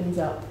which opens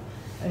up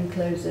and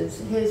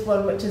closes. Here's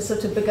one which has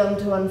sort of begun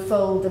to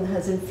unfold and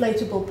has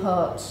inflatable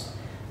parts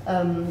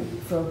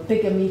for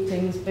bigger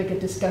meetings, bigger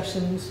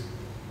discussions,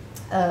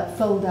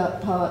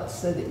 fold-out parts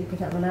so that you could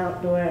have an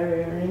outdoor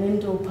area and an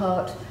indoor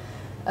part.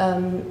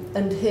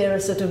 And here a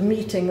sort of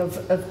meeting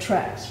of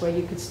tracks where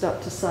you could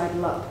start to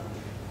sidle up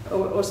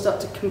or start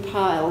to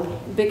compile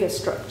bigger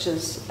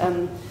structures,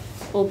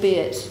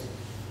 albeit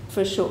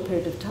for a short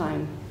period of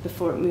time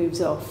before it moves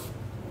off.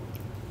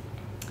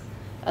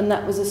 And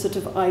that was a sort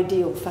of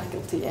ideal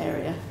faculty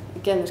area.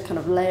 Again, this kind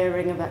of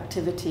layering of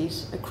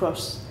activities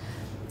across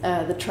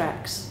the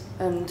tracks,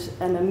 and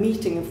a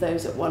meeting of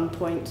those at one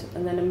point,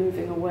 and then a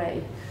moving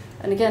away.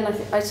 And again,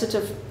 I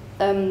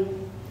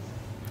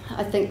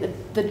think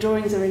that the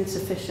drawings are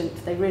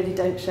insufficient. They really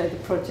don't show the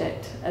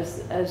project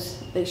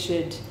as they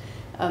should.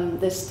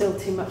 There's still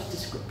too much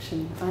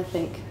description, I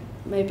think.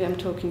 Maybe I'm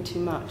talking too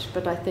much,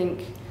 but I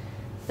think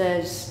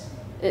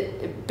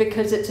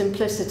because it's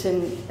implicit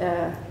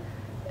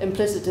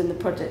in the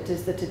project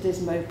is that it is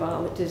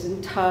mobile. It is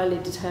entirely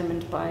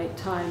determined by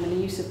time and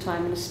the use of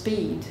time and a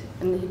speed.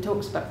 And he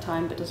talks about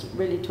time, but doesn't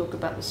really talk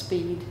about the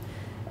speed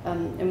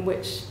in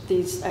which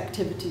these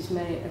activities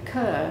may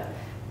occur.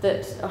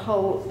 That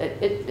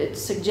it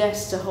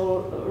suggests a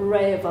whole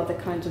array of other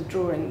kinds of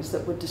drawings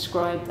that would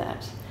describe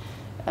that.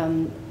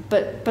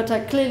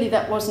 But clearly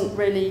that wasn't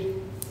really.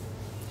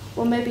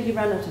 Well, maybe he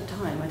ran out of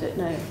time. I don't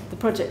know. The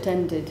project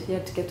ended. He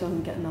had to get on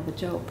and get another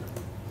job.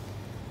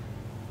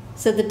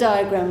 So the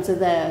diagrams are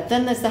there.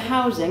 Then there's the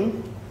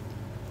housing,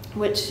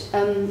 which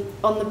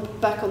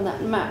back on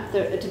that map,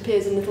 it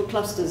appears in little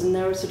clusters, and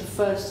there are sort of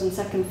first and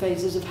second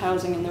phases of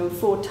housing, and there were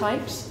 4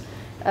 types,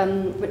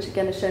 which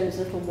again are shown as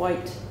little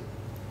white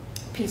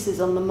pieces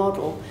on the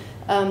model.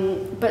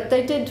 But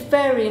they did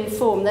vary in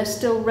form. They're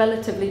still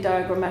relatively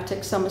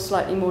diagrammatic. Some are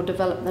slightly more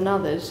developed than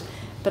others.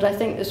 But I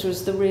think this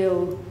was the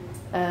real,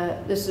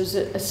 this was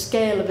a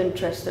scale of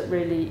interest that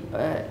really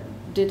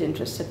did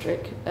interest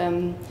Cedric.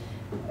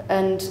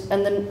 And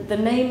the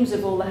names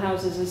of all the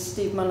houses, as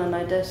Steve Mullen,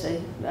 I dare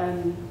say,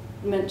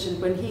 mentioned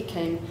when he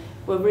came,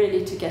 were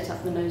really to get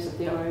up the nose of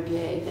the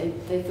ROBA.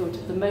 They thought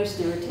of the most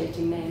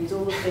irritating names,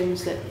 all the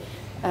things that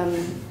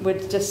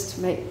would just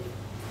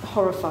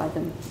horrify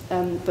them,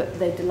 but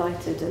they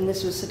delighted. And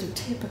this was sort of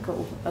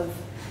typical of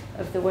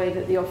the way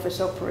that the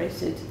office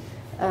operated,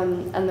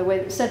 and the way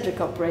that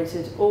Cedric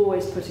operated,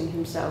 always putting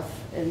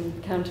himself in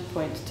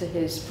counterpoint to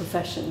his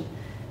profession.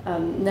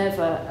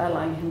 Never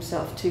allying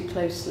himself too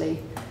closely,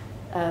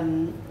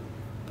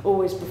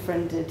 always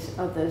befriended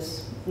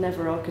others,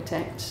 never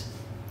architects.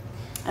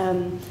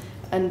 And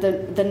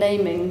the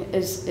naming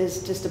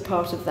is just a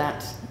part of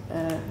that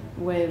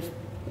way of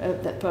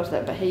part of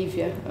that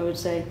behaviour, I would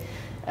say.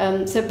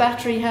 So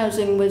battery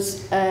housing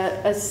was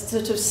a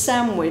sort of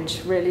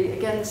sandwich, really.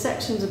 Again, the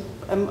sections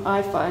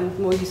I find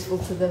more useful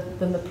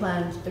than the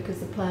plans, because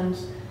the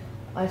plans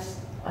I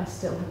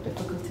still have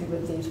difficulty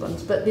with these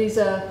ones. But these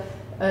are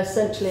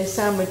essentially a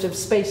sandwich of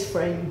space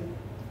frame,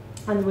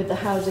 and with the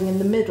housing in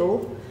the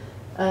middle,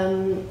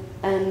 and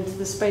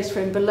the space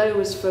frame below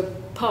was for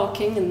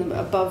parking, and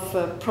above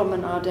for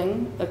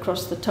promenading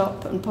across the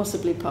top and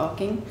possibly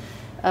parking,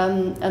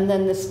 and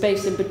then the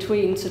space in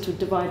between sort of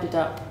divided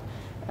up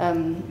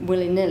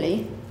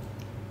willy-nilly,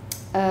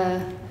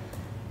 and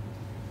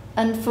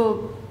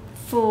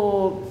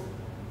for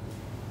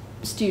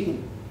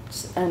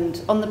students,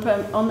 and on the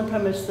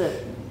premise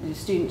that the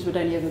students would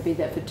only ever be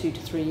there for 2 to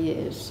 3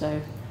 years.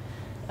 So,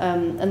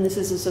 and this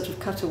is a sort of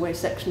cutaway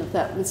section of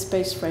that with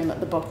space frame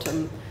at the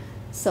bottom,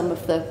 some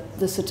of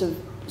the sort of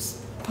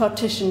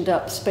partitioned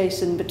up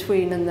space in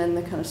between, and then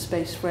the kind of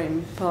space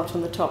frame part on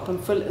the top, and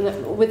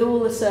with all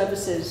the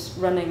services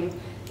running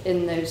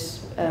in those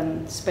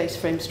space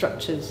frame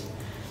structures.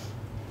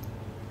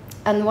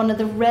 And one of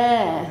the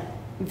rare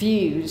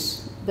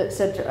views that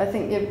Cedric, I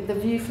think the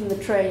view from the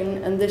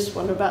train and this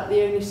one are about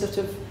the only sort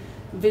of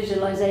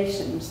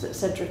visualizations that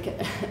Cedric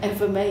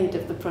ever made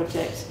of the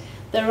project.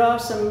 There are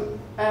some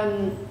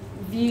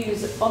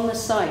views on the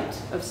site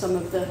of some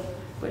of the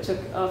which are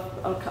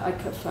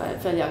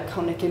fairly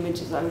iconic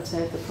images, I would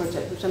say, of the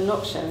project, which I'm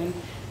not showing,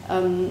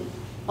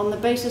 on the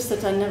basis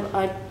that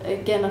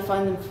I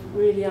find them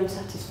really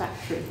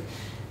unsatisfactory.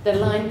 They're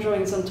line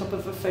drawings on top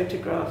of a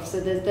photograph, so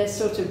they're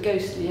sort of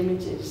ghostly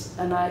images,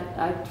 and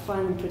I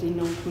find them pretty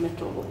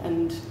non-committal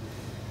and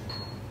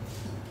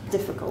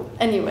difficult.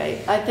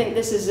 Anyway, I think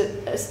this is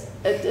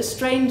a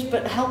strange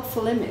but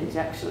helpful image,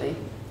 actually.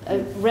 A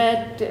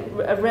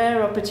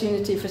rare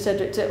opportunity for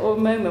Cedric or a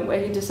moment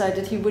where he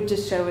decided he would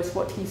just show us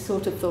what he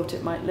sort of thought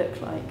it might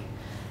look like,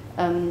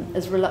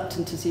 as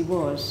reluctant as he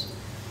was.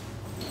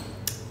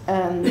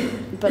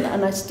 And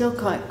I still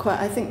quite.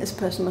 I think this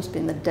person must be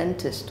in the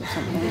dentist or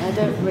something. I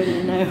don't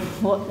really know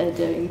what they're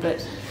doing,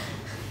 but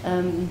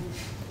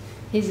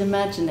he's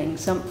imagining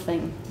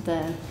something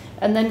there.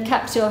 And then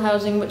capsule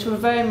housing, which were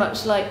very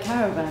much like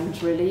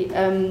caravans, really.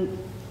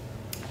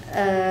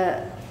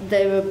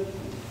 They were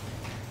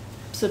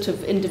sort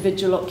of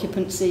individual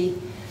occupancy,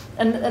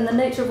 and the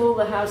nature of all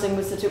the housing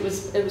was that it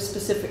was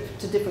specific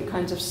to different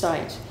kinds of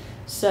site.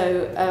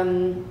 So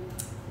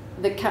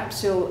the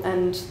capsule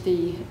and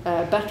the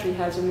battery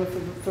housing were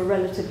for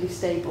relatively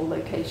stable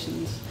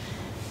locations.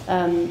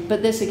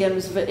 But this again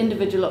was for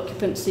individual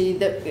occupancy,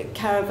 that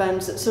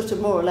caravans that sort of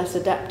more or less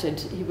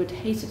adapted. He would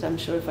hate it, I'm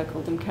sure, if I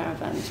called them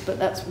caravans, but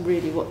that's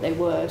really what they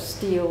were: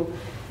 steel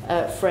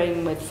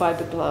frame with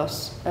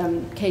fiberglass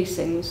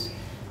casings,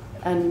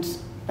 and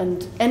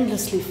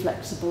endlessly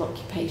flexible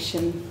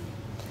occupation,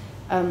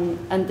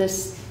 and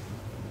this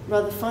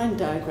rather fine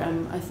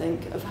diagram, I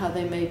think, of how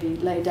they may be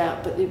laid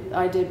out, but the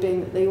idea being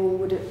that they all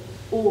would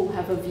all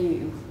have a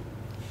view.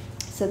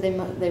 So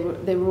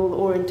they were all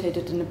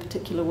orientated in a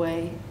particular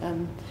way,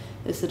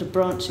 this sort of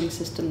branching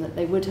system that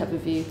they would have a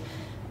view,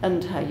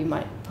 and how you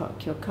might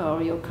park your car,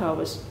 or your car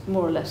was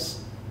more or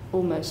less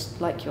almost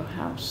like your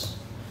house.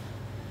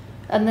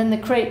 And then the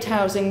crate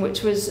housing,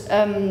 which was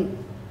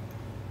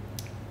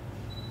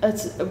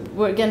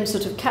were again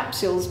sort of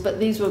capsules, but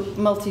these were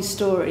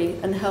multi-story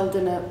and held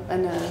in a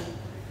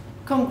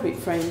concrete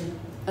frame,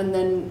 and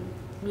then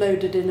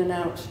loaded in and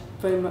out,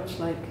 very much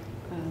like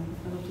a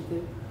lot of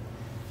the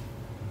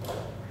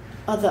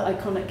other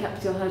iconic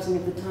capsule housing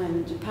of the time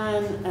in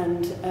Japan.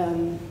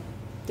 And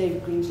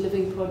David Green's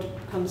living pod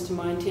comes to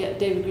mind.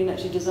 David Green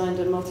actually designed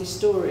a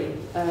multi-story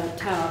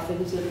tower for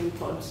his living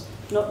pods,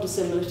 not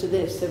dissimilar to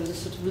this. There was a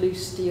sort of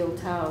loose steel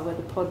tower where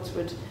the pods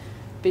would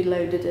be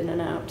loaded in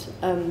and out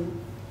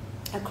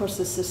across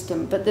the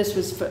system. But this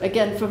was,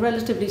 again, for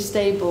relatively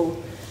stable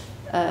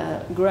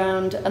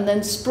ground. And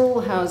then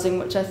sprawl housing,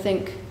 which I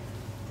think,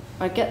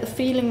 I get the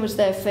feeling was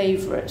their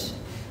favourite,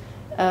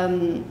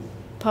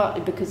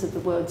 partly because of the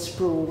word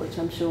sprawl, which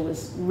I'm sure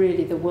was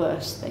really the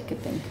worst they could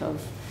think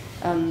of.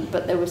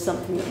 But there was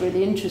something that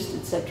really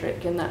interested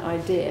Cedric in that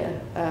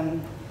idea.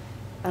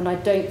 And I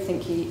don't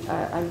think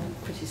I'm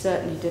pretty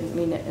certain he didn't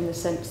mean it in the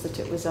sense that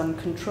it was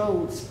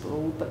uncontrolled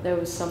sprawl, but there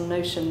was some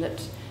notion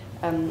that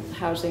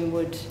housing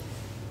would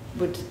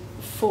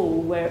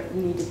fall where it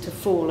needed to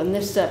fall, and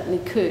this certainly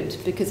could,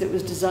 because it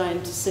was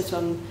designed to sit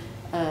on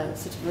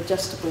sort of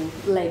adjustable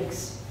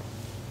legs.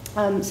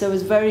 So it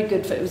was very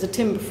good for, it was a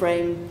timber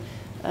frame,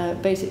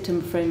 basic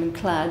timber frame and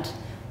clad,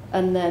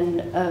 and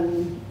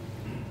then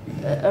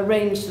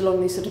arranged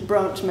along these sort of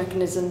branch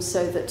mechanisms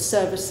so that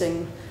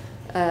servicing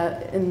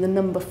in the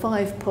number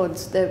 5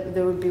 pods,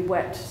 there would be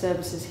wet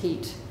services,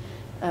 heat,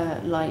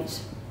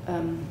 light,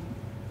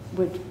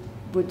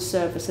 would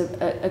service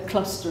a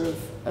cluster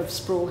of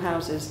sprawl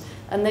houses,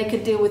 and they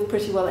could deal with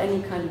pretty well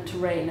any kind of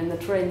terrain, and the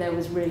terrain there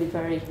was really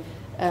very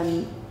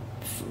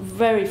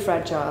very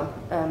fragile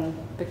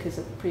because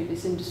of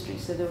previous industry,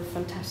 so there were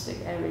fantastic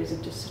areas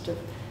of just sort of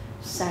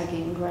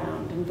sagging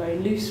ground and very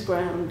loose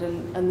ground,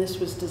 and this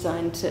was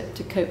designed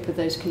to cope with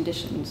those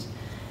conditions.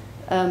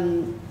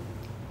 And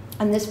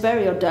this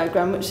very odd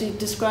diagram, which he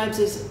describes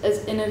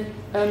as in an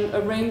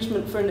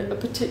arrangement for a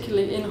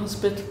particularly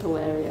inhospitable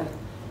area.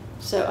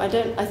 So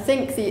I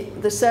think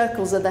the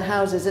circles are the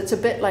houses. It's a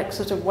bit like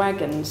sort of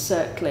wagons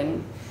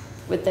circling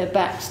with their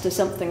backs to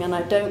something, and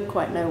I don't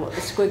quite know what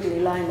the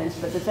squiggly line is,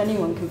 but if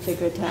anyone can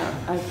figure it out,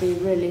 I'd be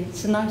really,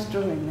 it's a nice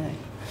drawing though.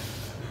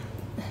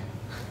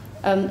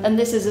 And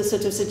this is a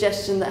sort of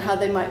suggestion that how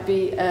they might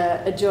be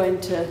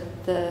adjoined to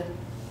the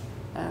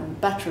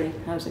battery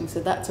housing. So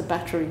that's a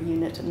battery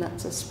unit and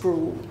that's a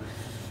sprawl.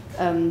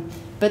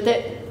 But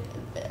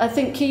I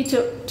think key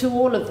to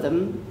all of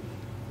them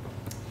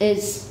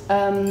is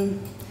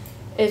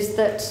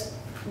that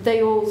they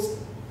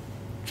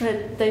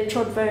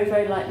trod very,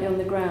 very lightly on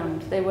the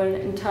ground. They were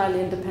entirely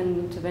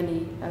independent of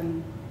any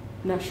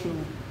national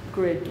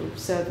grid or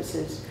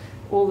services.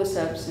 All the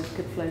services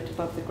could float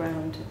above the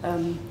ground.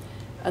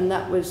 And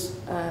that was,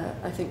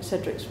 I think,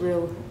 Cedric's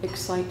real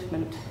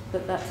excitement,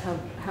 that that's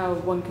how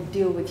one could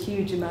deal with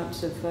huge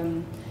amounts of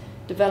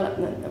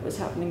development that was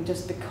happening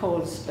just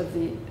because of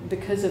the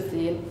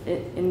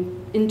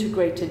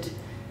integrated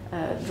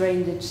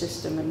drainage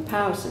system and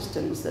power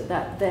systems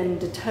that then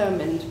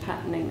determined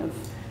patterning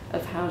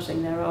of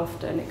housing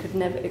thereafter, and it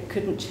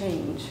couldn't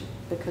change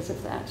because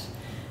of that.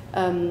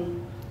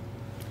 And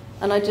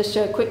I just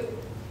show a quick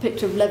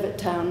picture of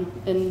Levittown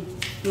in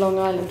Long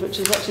Island, which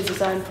was actually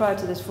designed prior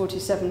to this,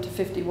 47 to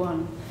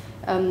 51,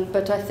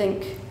 but I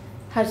think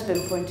has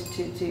been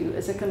pointed to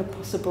as a kind of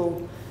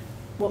possible,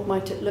 what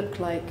might it look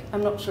like?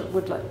 I'm not sure it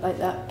would look like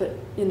that, but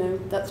you know,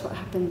 that's what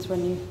happens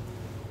when you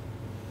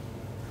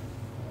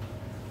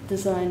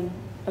design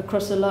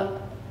across a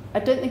lot. I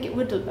don't think it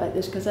would look like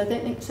this, because I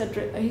don't think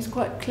Cedric, he's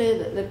quite clear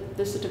that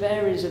the sort of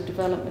areas of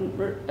development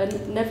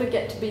never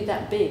get to be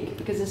that big,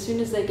 because as soon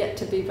as they get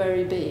to be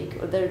very big,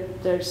 or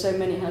there are so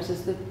many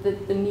houses,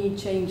 the need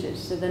changes,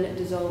 so then it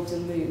dissolves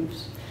and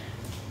moves.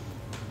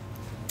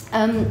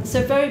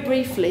 So very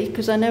briefly,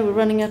 because I know we're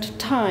running out of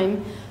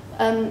time,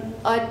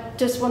 I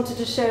just wanted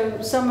to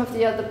show some of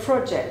the other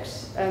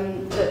projects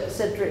that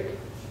Cedric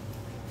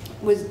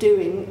was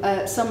doing,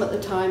 some at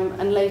the time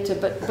and later,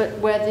 but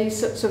where these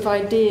sorts of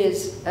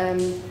ideas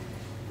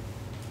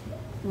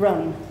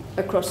run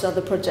across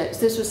other projects.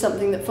 This was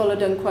something that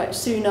followed on quite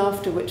soon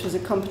after, which was a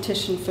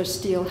competition for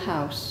steel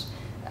house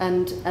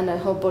and a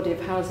whole body of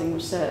housing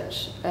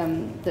research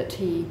that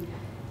he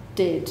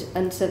did.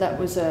 And so that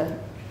was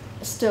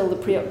still the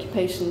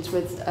preoccupations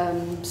with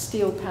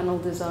steel panel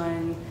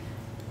design,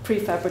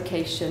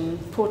 prefabrication,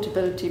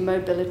 portability,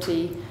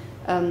 mobility,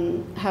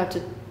 how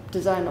to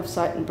design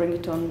off-site and bring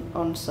it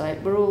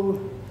on-site were all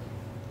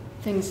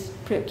things,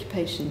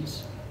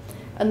 preoccupations.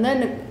 And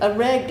then a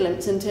rare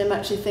glimpse into him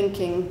actually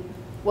thinking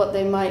how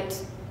they might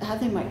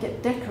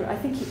get decorated. I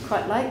think he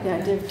quite liked the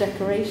idea of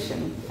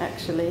decoration,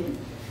 actually.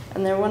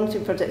 And there are one or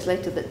two projects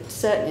later that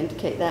certainly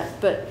indicate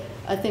that. But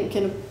I think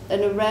in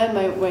a rare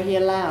moment where he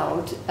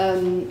allowed,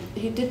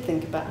 he did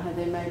think about how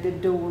they may be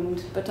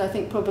adorned, but I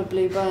think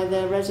probably by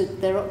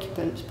their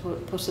occupants,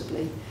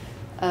 possibly.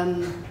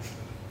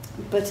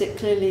 But it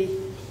clearly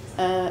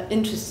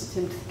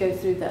interested him to go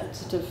through that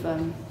sort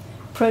of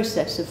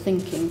process of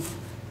thinking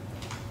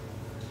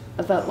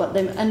about what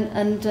they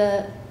and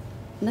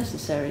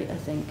necessary, I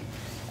think.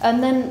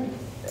 And then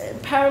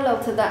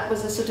parallel to that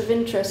was a sort of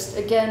interest.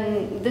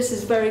 Again, this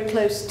is very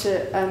close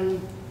to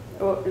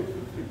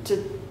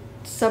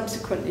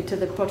subsequently to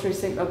the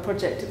Potteries Thinkbelt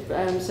project.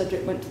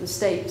 Cedric went to the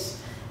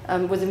States,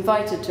 was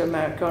invited to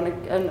America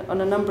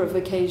on a number of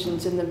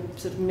occasions in the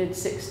sort of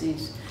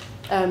mid-60s.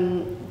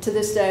 To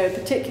this day,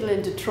 particularly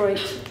in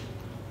Detroit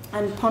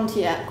and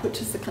Pontiac,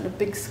 which is the kind of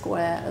big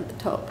square at the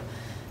top,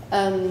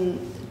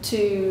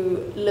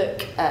 to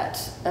look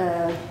at,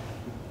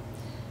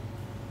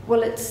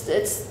 well, it's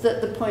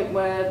at the point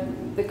where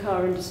the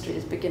car industry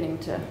is beginning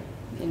to,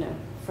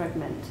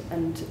 fragment,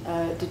 and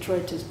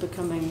Detroit is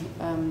becoming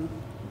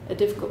a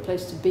difficult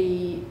place to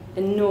be,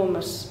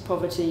 enormous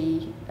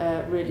poverty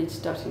really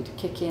starting to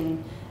kick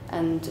in,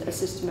 and a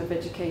system of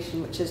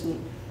education which isn't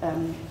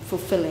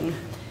fulfilling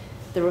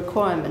the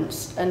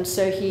requirements. And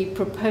so he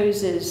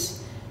proposes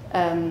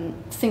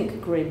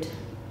ThinkGrid.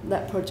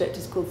 That project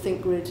is called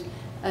ThinkGrid,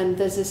 and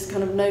there's this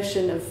kind of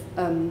notion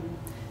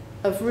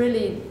of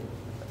really,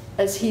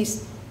 as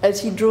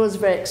he draws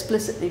very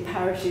explicitly,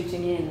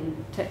 parachuting in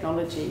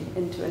technology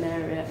into an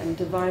area and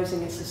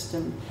devising a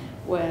system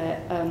where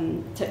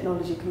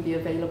technology can be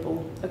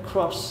available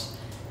across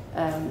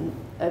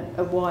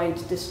a wide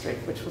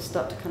district, which will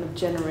start to kind of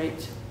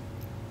generate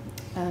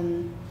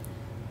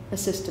a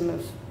system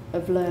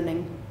of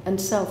learning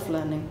and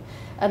self-learning.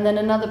 And then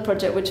another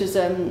project, which is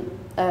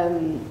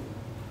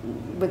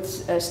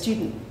with a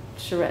student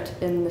charrette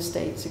in the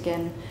States,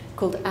 again,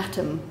 called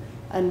Atom,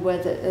 and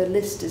where a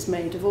list is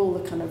made of all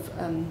the kind of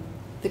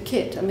the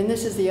kit. I mean,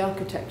 this is the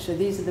architecture.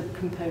 These are the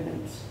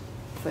components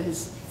for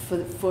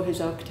his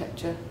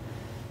architecture,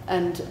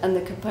 and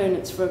the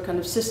components for a kind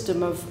of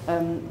system of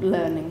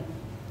learning.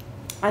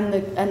 And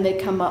they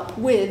come up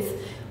with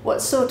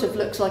what sort of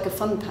looks like a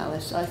fun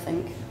palace, I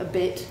think, a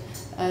bit.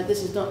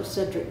 This is not a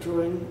Cedric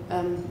drawing.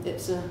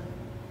 It's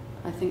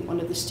I think one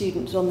of the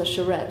students on the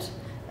charrette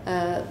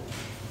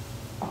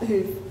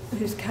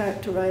who's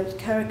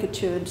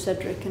caricatured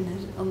Cedric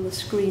on the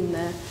screen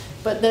there.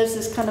 But there's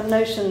this kind of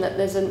notion that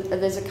there's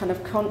a kind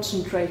of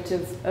concentrate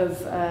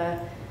of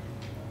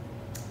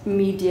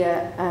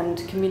media and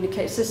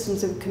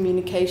systems of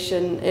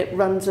communication.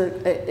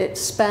 It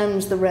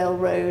spans the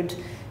railroad,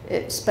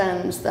 it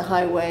spans the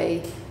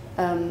highway.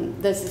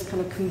 There's this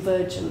kind of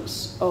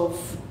convergence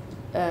of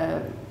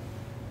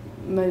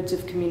modes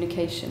of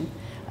communication,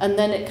 and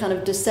then it kind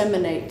of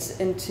disseminates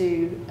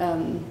into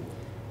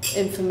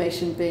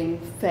information being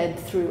fed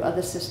through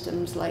other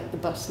systems like the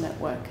bus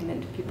network and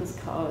into people's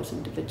cars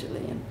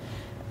individually.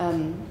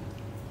 And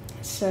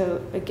so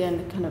again,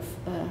 a kind of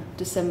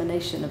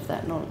dissemination of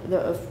that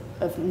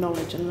of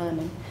knowledge and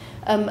learning.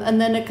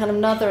 And then a kind of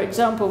another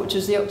example, which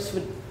is the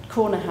Oxford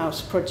Corner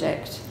House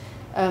project,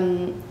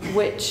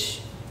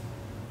 which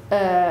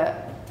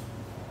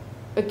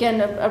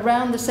again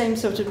around the same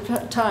sort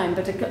of time,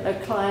 but a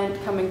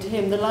client coming to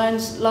him. The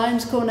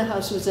Lions Corner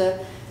House was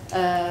a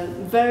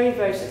very,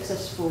 very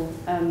successful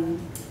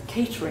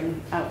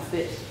catering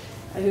outfit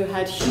who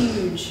had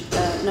huge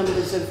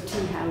numbers of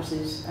tea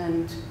houses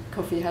and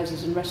coffee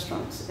houses and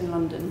restaurants in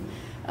London.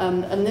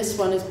 And this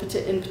one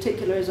in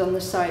particular is on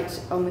the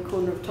site on the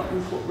corner of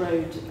Tottenham Court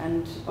Road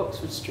and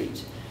Oxford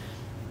Street.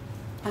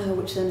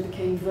 which then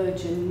became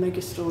Virgin,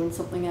 Megastore and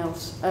something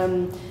else.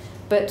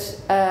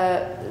 But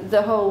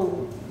the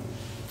whole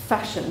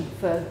fashion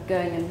for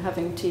going and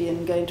having tea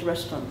and going to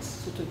restaurants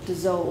sort of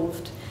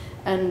dissolved,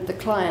 and the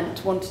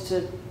client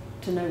wanted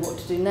to know what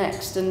to do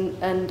next.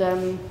 And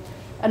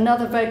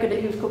another very good,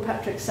 he was called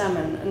Patrick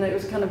Salmon, and it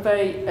was kind of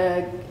very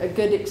a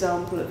good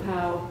example of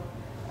how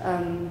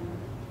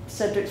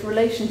Cedric's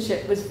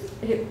relationship was,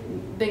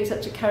 being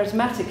such a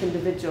charismatic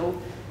individual,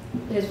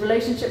 his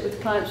relationship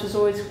with clients was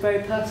always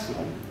very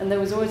personal, and there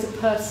was always a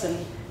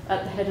person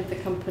at the head of the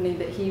company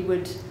that he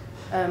would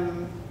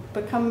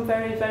become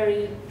very,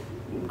 very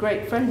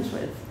great friends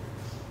with.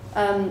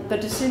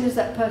 But as soon as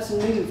that person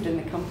moved in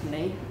the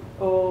company,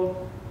 or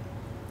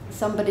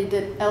somebody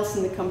else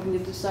in the company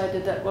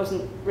decided that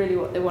wasn't really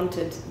what they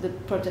wanted, the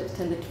projects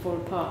tended to fall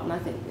apart. And I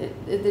think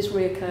this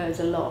reoccurs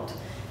a lot.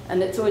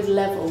 And it's always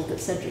levelled that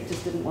Cedric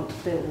just didn't want to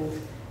build.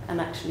 And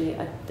actually,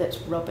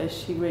 that's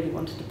rubbish. He really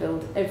wanted to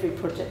build. Every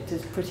project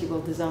is pretty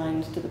well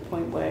designed to the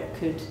point where it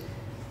could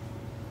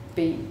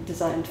be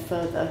designed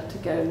further to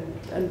go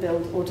and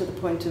build, or to the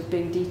point of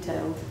being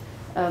detailed.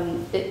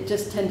 It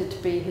just tended to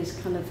be his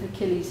kind of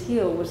Achilles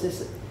heel, was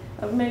this,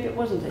 maybe it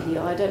wasn't a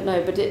heel, I don't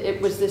know, but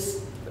it was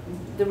this,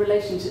 the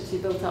relationships he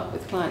built up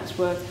with clients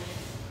were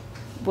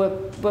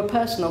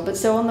personal. But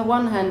so on the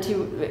one hand,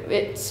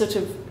 it sort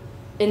of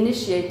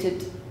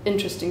initiated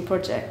interesting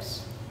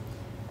projects,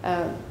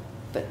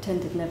 but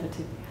tended never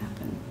to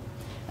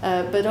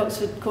happen. But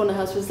Oxford Corner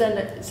House was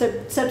then, so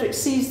Cedric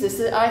sees this,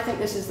 I think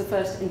this is the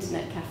first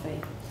internet cafe.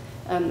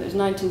 It was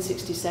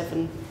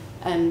 1967,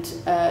 and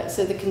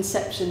so the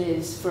conception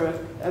is for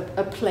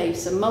a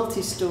place, a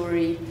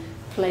multi-storey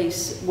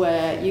place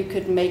where you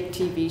could make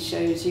TV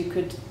shows, you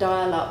could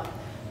dial up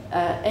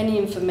any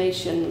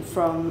information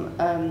from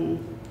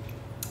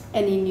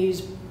any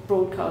news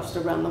broadcast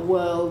around the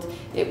world.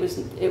 It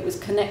was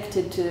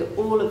connected to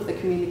all of the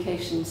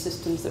communication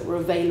systems that were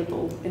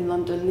available in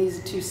London. These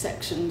are two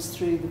sections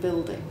through the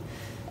building.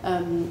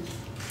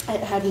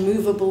 It had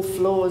movable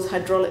floors,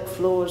 hydraulic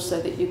floors,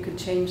 so that you could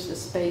change the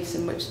space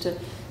in which to,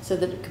 so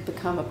that it could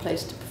become a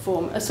place to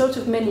perform. A sort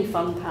of mini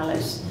fun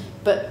palace,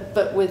 but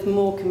with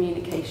more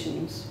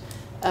communications.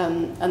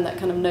 And that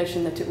kind of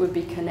notion that it would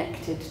be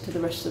connected to the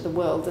rest of the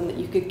world, and that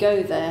you could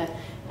go there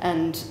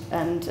and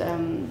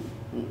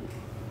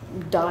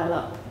dial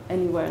up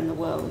anywhere in the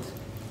world,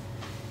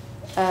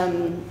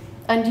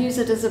 and use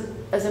it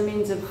as a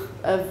means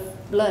of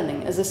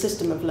learning, as a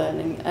system of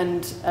learning.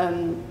 And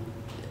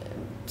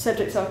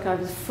Cedric's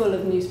archive is full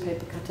of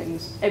newspaper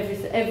cuttings.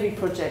 Every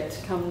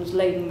project comes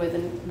laden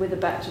with a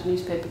batch of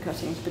newspaper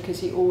cuttings,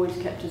 because he always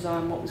kept his eye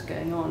on what was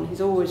going on.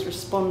 He's always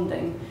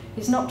responding.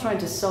 He's not trying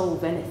to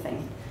solve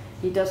anything.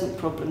 He doesn't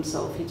problem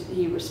solve.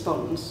 He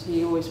responds.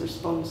 He always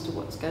responds to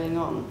what's going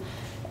on.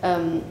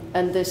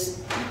 And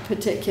this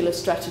particular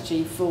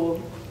strategy for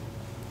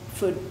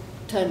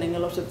turning a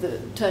lot of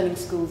turning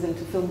schools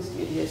into film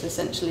studios,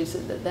 essentially, so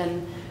that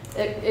then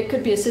it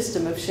could be a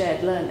system of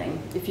shared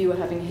learning. If you were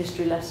having a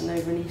history lesson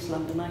over in East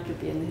London, I could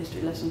be in the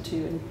history lesson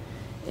too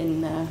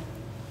in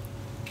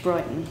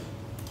Brighton.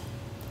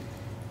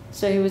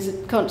 So he was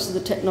conscious of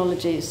the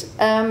technologies.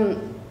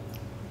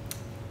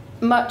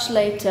 Much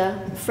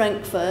later,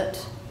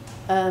 Frankfurt,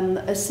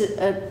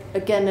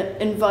 again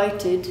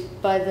invited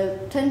by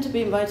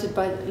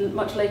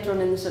much later on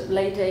in the sort of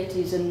late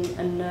 80s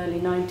and early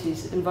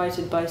 90s,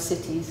 invited by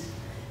cities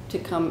to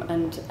come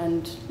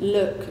and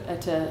look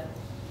at a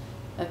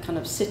kind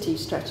of city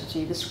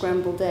strategy, the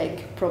scrambled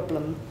egg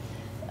problem.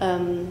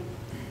 And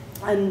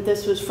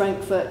this was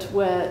Frankfurt,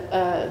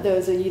 where there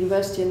was a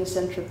university in the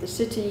centre of the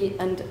city,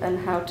 and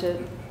how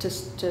to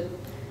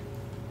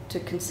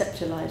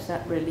conceptualise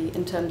that really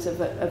in terms of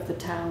the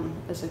town,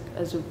 as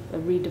a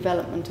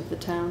redevelopment of the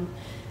town.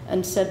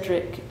 And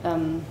Cedric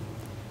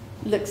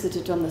looks at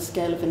it on the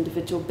scale of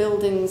individual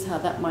buildings, how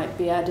that might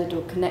be added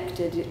or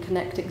connect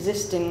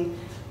existing,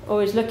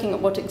 always looking at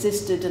what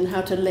existed and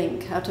how to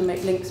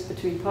make links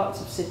between parts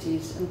of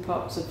cities and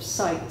parts of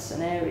sites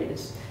and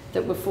areas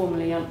that were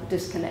formerly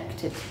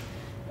disconnected.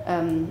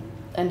 And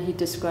he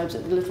describes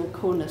it, the little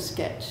corner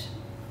sketch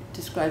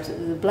describes it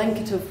as a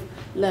blanket of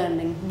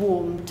learning,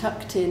 warm,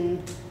 tucked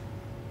in,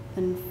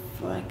 and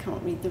I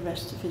can't read the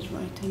rest of his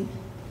writing,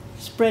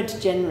 spread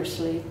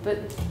generously,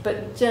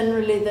 but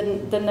generally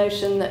the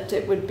notion that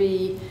it would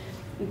be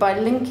by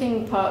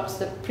linking parts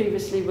that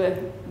previously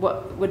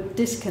were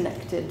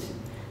disconnected,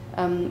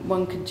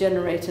 one could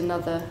generate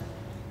another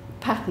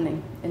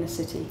patterning in a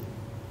city.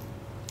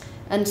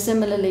 And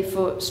similarly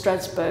for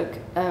Strasbourg,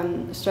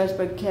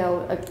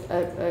 Strasbourg-Kiel,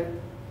 a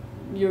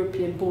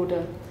European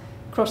border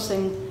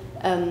crossing,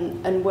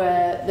 and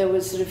where there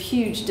was sort of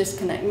huge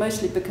disconnect,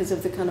 mostly because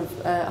of the kind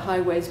of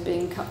highways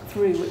being cut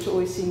through, which are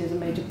always seen as a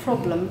major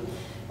problem.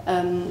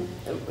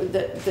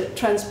 The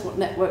transport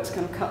networks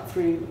kind of cut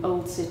through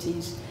old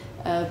cities,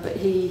 but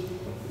he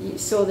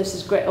saw this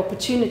as a great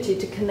opportunity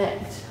to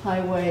connect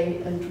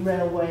highway and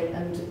railway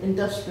and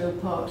industrial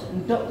part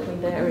and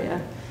dockland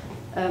area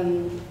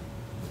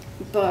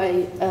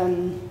by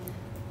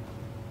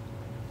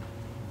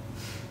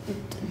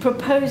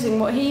proposing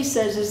what he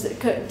says is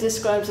that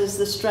describes as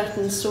the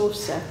Stratton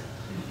saucer.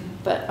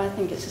 But I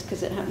think it's just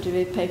because it happened to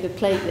be a paper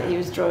plate that he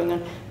was drawing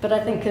on. But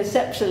I think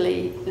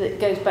conceptually it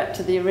goes back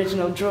to the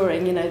original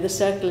drawing. You know, the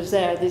circle is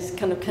there, these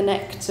kind of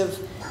connects of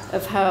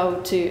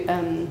how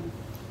to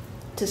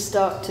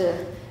start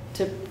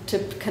to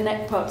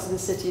connect parts of the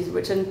cities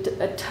which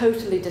are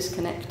totally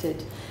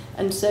disconnected.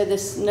 And so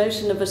this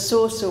notion of a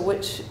saucer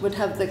which would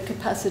have the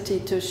capacity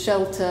to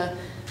shelter,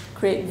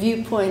 create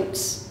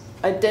viewpoints,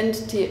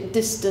 identity at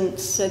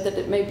distance, so that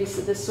it may be,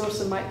 so the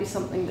saucer might be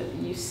something that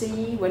you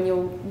see when you're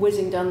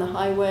whizzing down the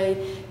highway.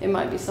 It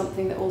might be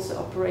something that also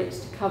operates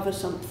to cover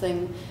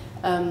something.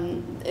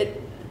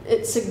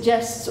 It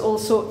suggests all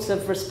sorts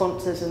of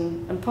responses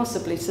and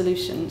possibly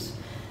solutions.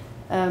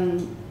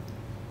 And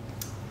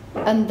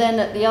then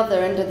at the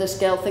other end of the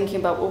scale, thinking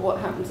about, well, what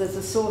happens? There's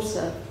a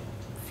saucer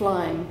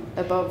flying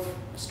above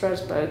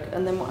Strasbourg,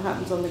 and then what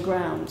happens on the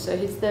ground? So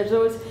there's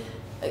always,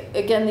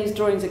 again, these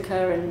drawings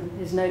occur in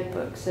his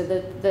notebook, so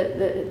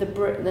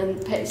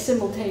then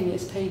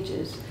simultaneous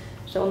pages.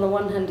 So on the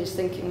one hand, he's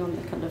thinking on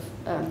the kind of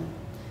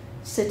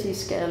city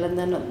scale, and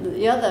then on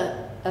the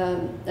other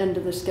end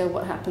of the scale,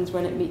 what happens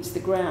when it meets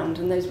the ground?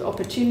 And those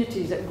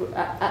opportunities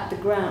at the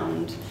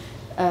ground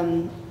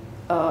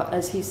are,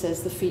 as he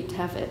says, the feet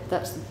have it.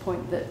 That's the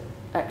point that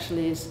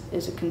actually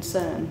is a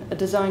concern, a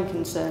design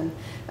concern.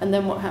 And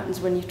then what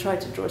happens when you try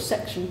to draw a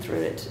section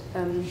through it?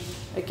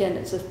 Again,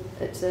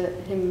 it's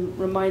him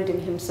reminding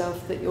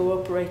himself that you're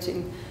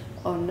operating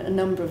on a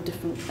number of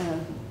different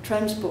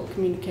transport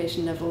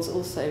communication levels,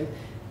 also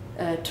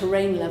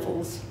terrain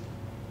levels,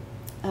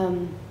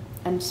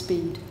 and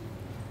speed.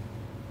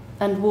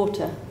 And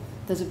water.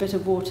 There's a bit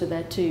of water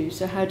there too.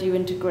 So how do you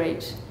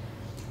integrate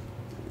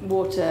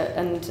water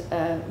and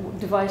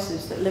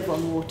devices that live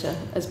on water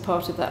as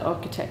part of that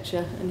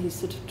architecture? And he's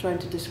sort of trying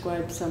to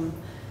describe some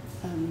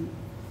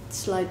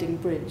sliding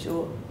bridge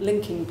or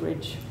linking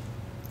bridge.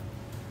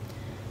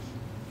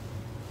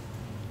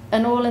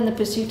 And all in the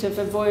pursuit of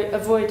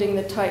avoiding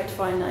the tight,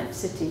 finite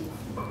city,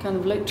 kind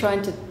of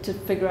trying to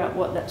figure out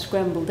what that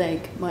scrambled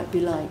egg might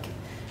be like.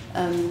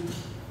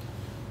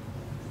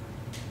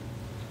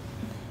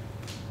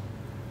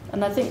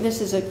 And I think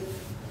this is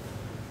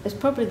it's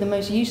probably the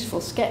most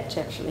useful sketch,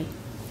 actually.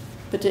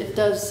 But it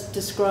does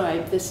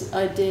describe this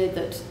idea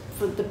that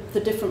for the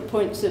different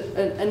points,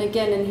 and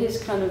again, in his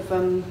kind of,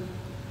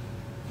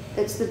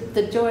 it's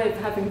the joy of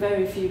having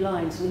very few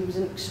lines, and he was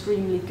an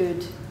extremely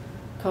good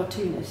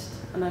cartoonist.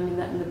 And I mean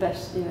that in the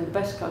best, the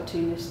best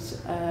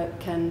cartoonists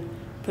can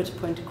put a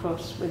point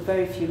across with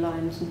very few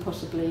lines and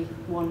possibly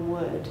one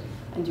word,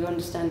 and you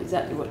understand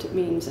exactly what it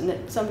means.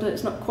 And sometimes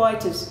it's not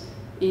quite as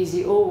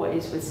easy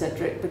always with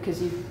Cedric, because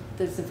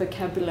there's the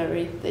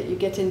vocabulary that you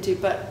get into,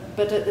 but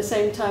at the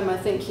same time I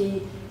think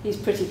he's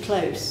pretty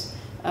close,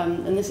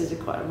 and this is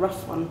quite a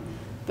rough one,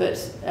 but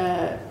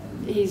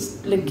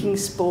he's linking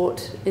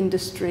sport,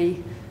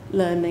 industry,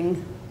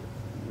 learning,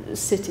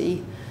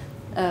 city,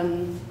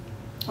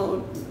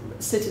 or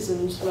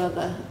citizens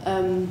rather,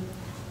 and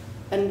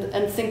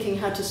thinking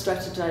how to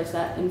strategize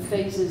that in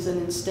phases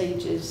and in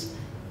stages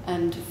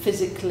and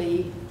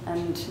physically,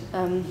 and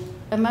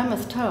a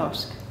mammoth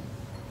task.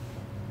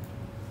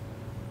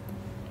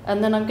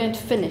 And then I'm going to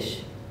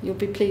finish, you'll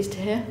be pleased to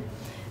hear,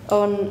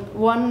 on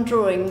one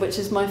drawing, which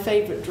is my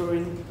favourite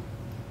drawing.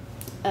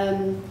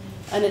 And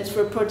it's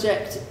for a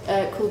project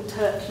called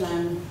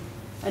Turklan.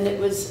 And it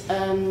was,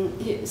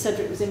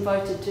 Cedric was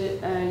invited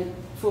to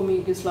former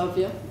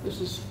Yugoslavia, which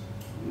was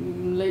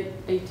late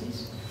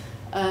 80s,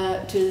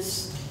 to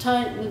this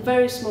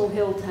very small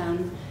hill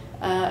town.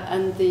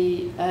 And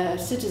the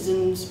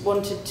citizens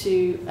wanted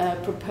to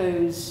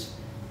propose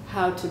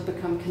how to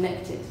become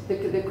connected.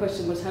 The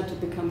question was how to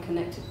become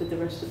connected with the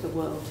rest of the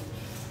world.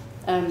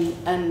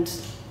 And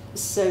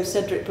so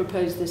Cedric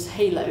proposed this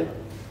halo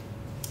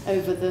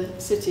over the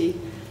city,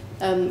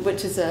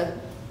 which is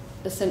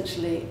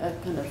essentially a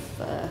kind of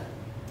a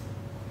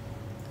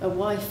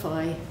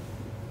Wi-Fi.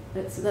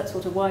 That's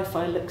what a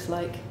Wi-Fi looks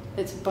like.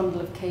 It's a bundle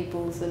of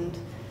cables and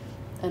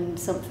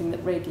something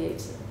that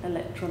radiates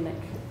electronic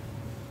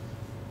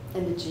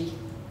energy,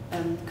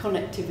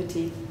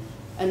 connectivity.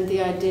 And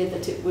the idea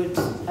that it would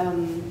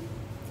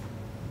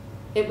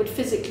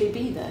physically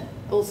be there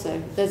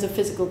also. There's a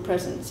physical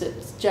presence.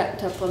 It's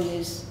jacked up on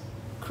these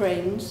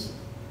cranes,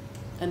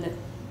 and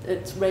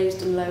it's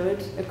raised and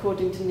lowered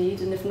according to need,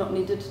 and if not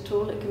needed at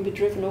all, it can be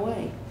driven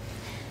away.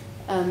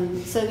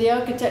 So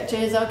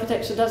his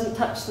architecture doesn't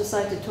touch the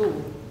site at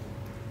all,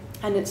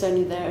 and it's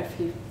only there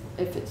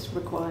if it's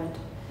required.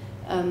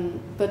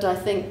 But I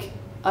think,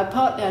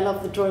 partly I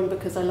love the drawing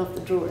because I love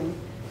the drawing,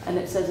 and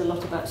it says a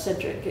lot about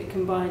Cedric. It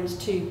combines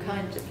two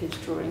kinds of his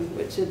drawing,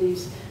 which are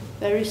these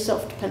very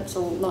soft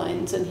pencil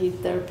lines, and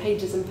there are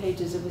pages and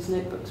pages of his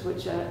notebooks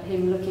which are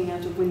him looking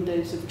out of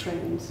windows of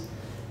trains,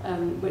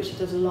 which he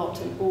does a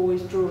lot, and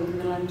always drawing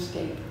the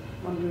landscape,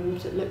 wondering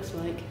what it looks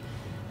like.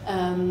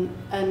 And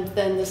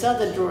then this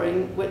other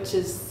drawing, which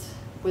is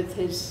with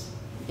his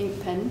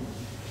ink pen,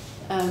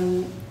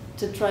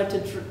 to try to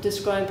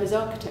describe his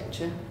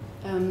architecture.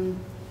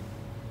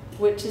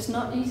 which is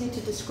not easy to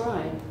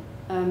describe,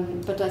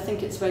 but I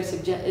think it's very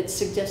it's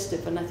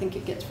suggestive, and I think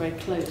it gets very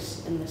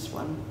close in this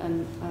one.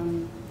 And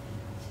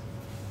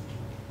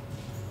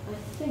I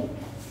think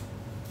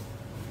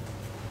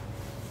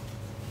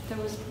there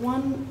was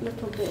one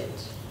little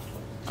bit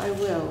I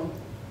will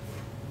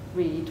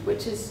read,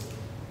 which is,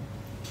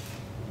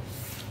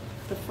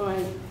 before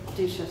I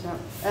do shut up,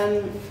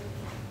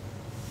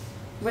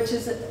 which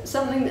is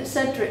something that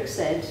Cedric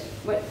said.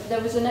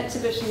 There was an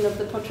exhibition of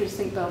the Potteries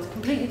Thinkbelt, a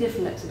completely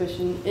different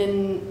exhibition,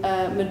 in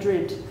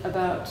Madrid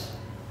about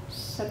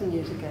 7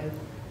 years ago,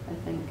 I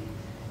think.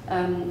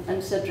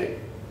 And Cedric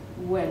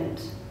went,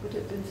 would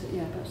it have been,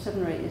 yeah, about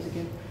 7 or 8 years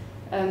ago.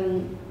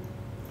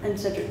 And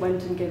Cedric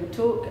went and gave a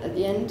talk at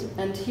the end,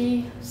 and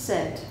he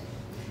said,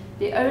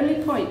 "The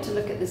only point to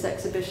look at this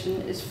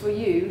exhibition is for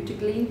you to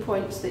glean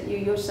points that you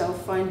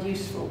yourself find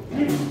useful,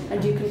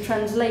 and you can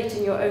translate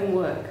in your own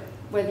work,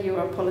 whether you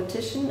are a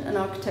politician, an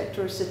architect,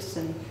 or a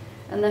citizen.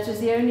 And that is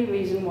the only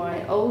reason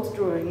why old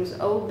drawings,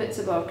 old bits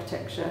of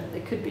architecture,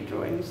 they could be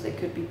drawings, they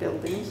could be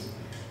buildings,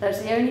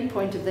 that's the only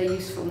point of their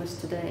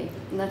usefulness today,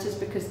 and that is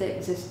because they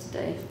exist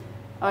today.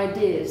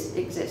 Ideas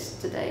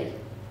exist today."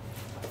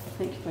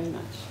 Thank you very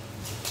much.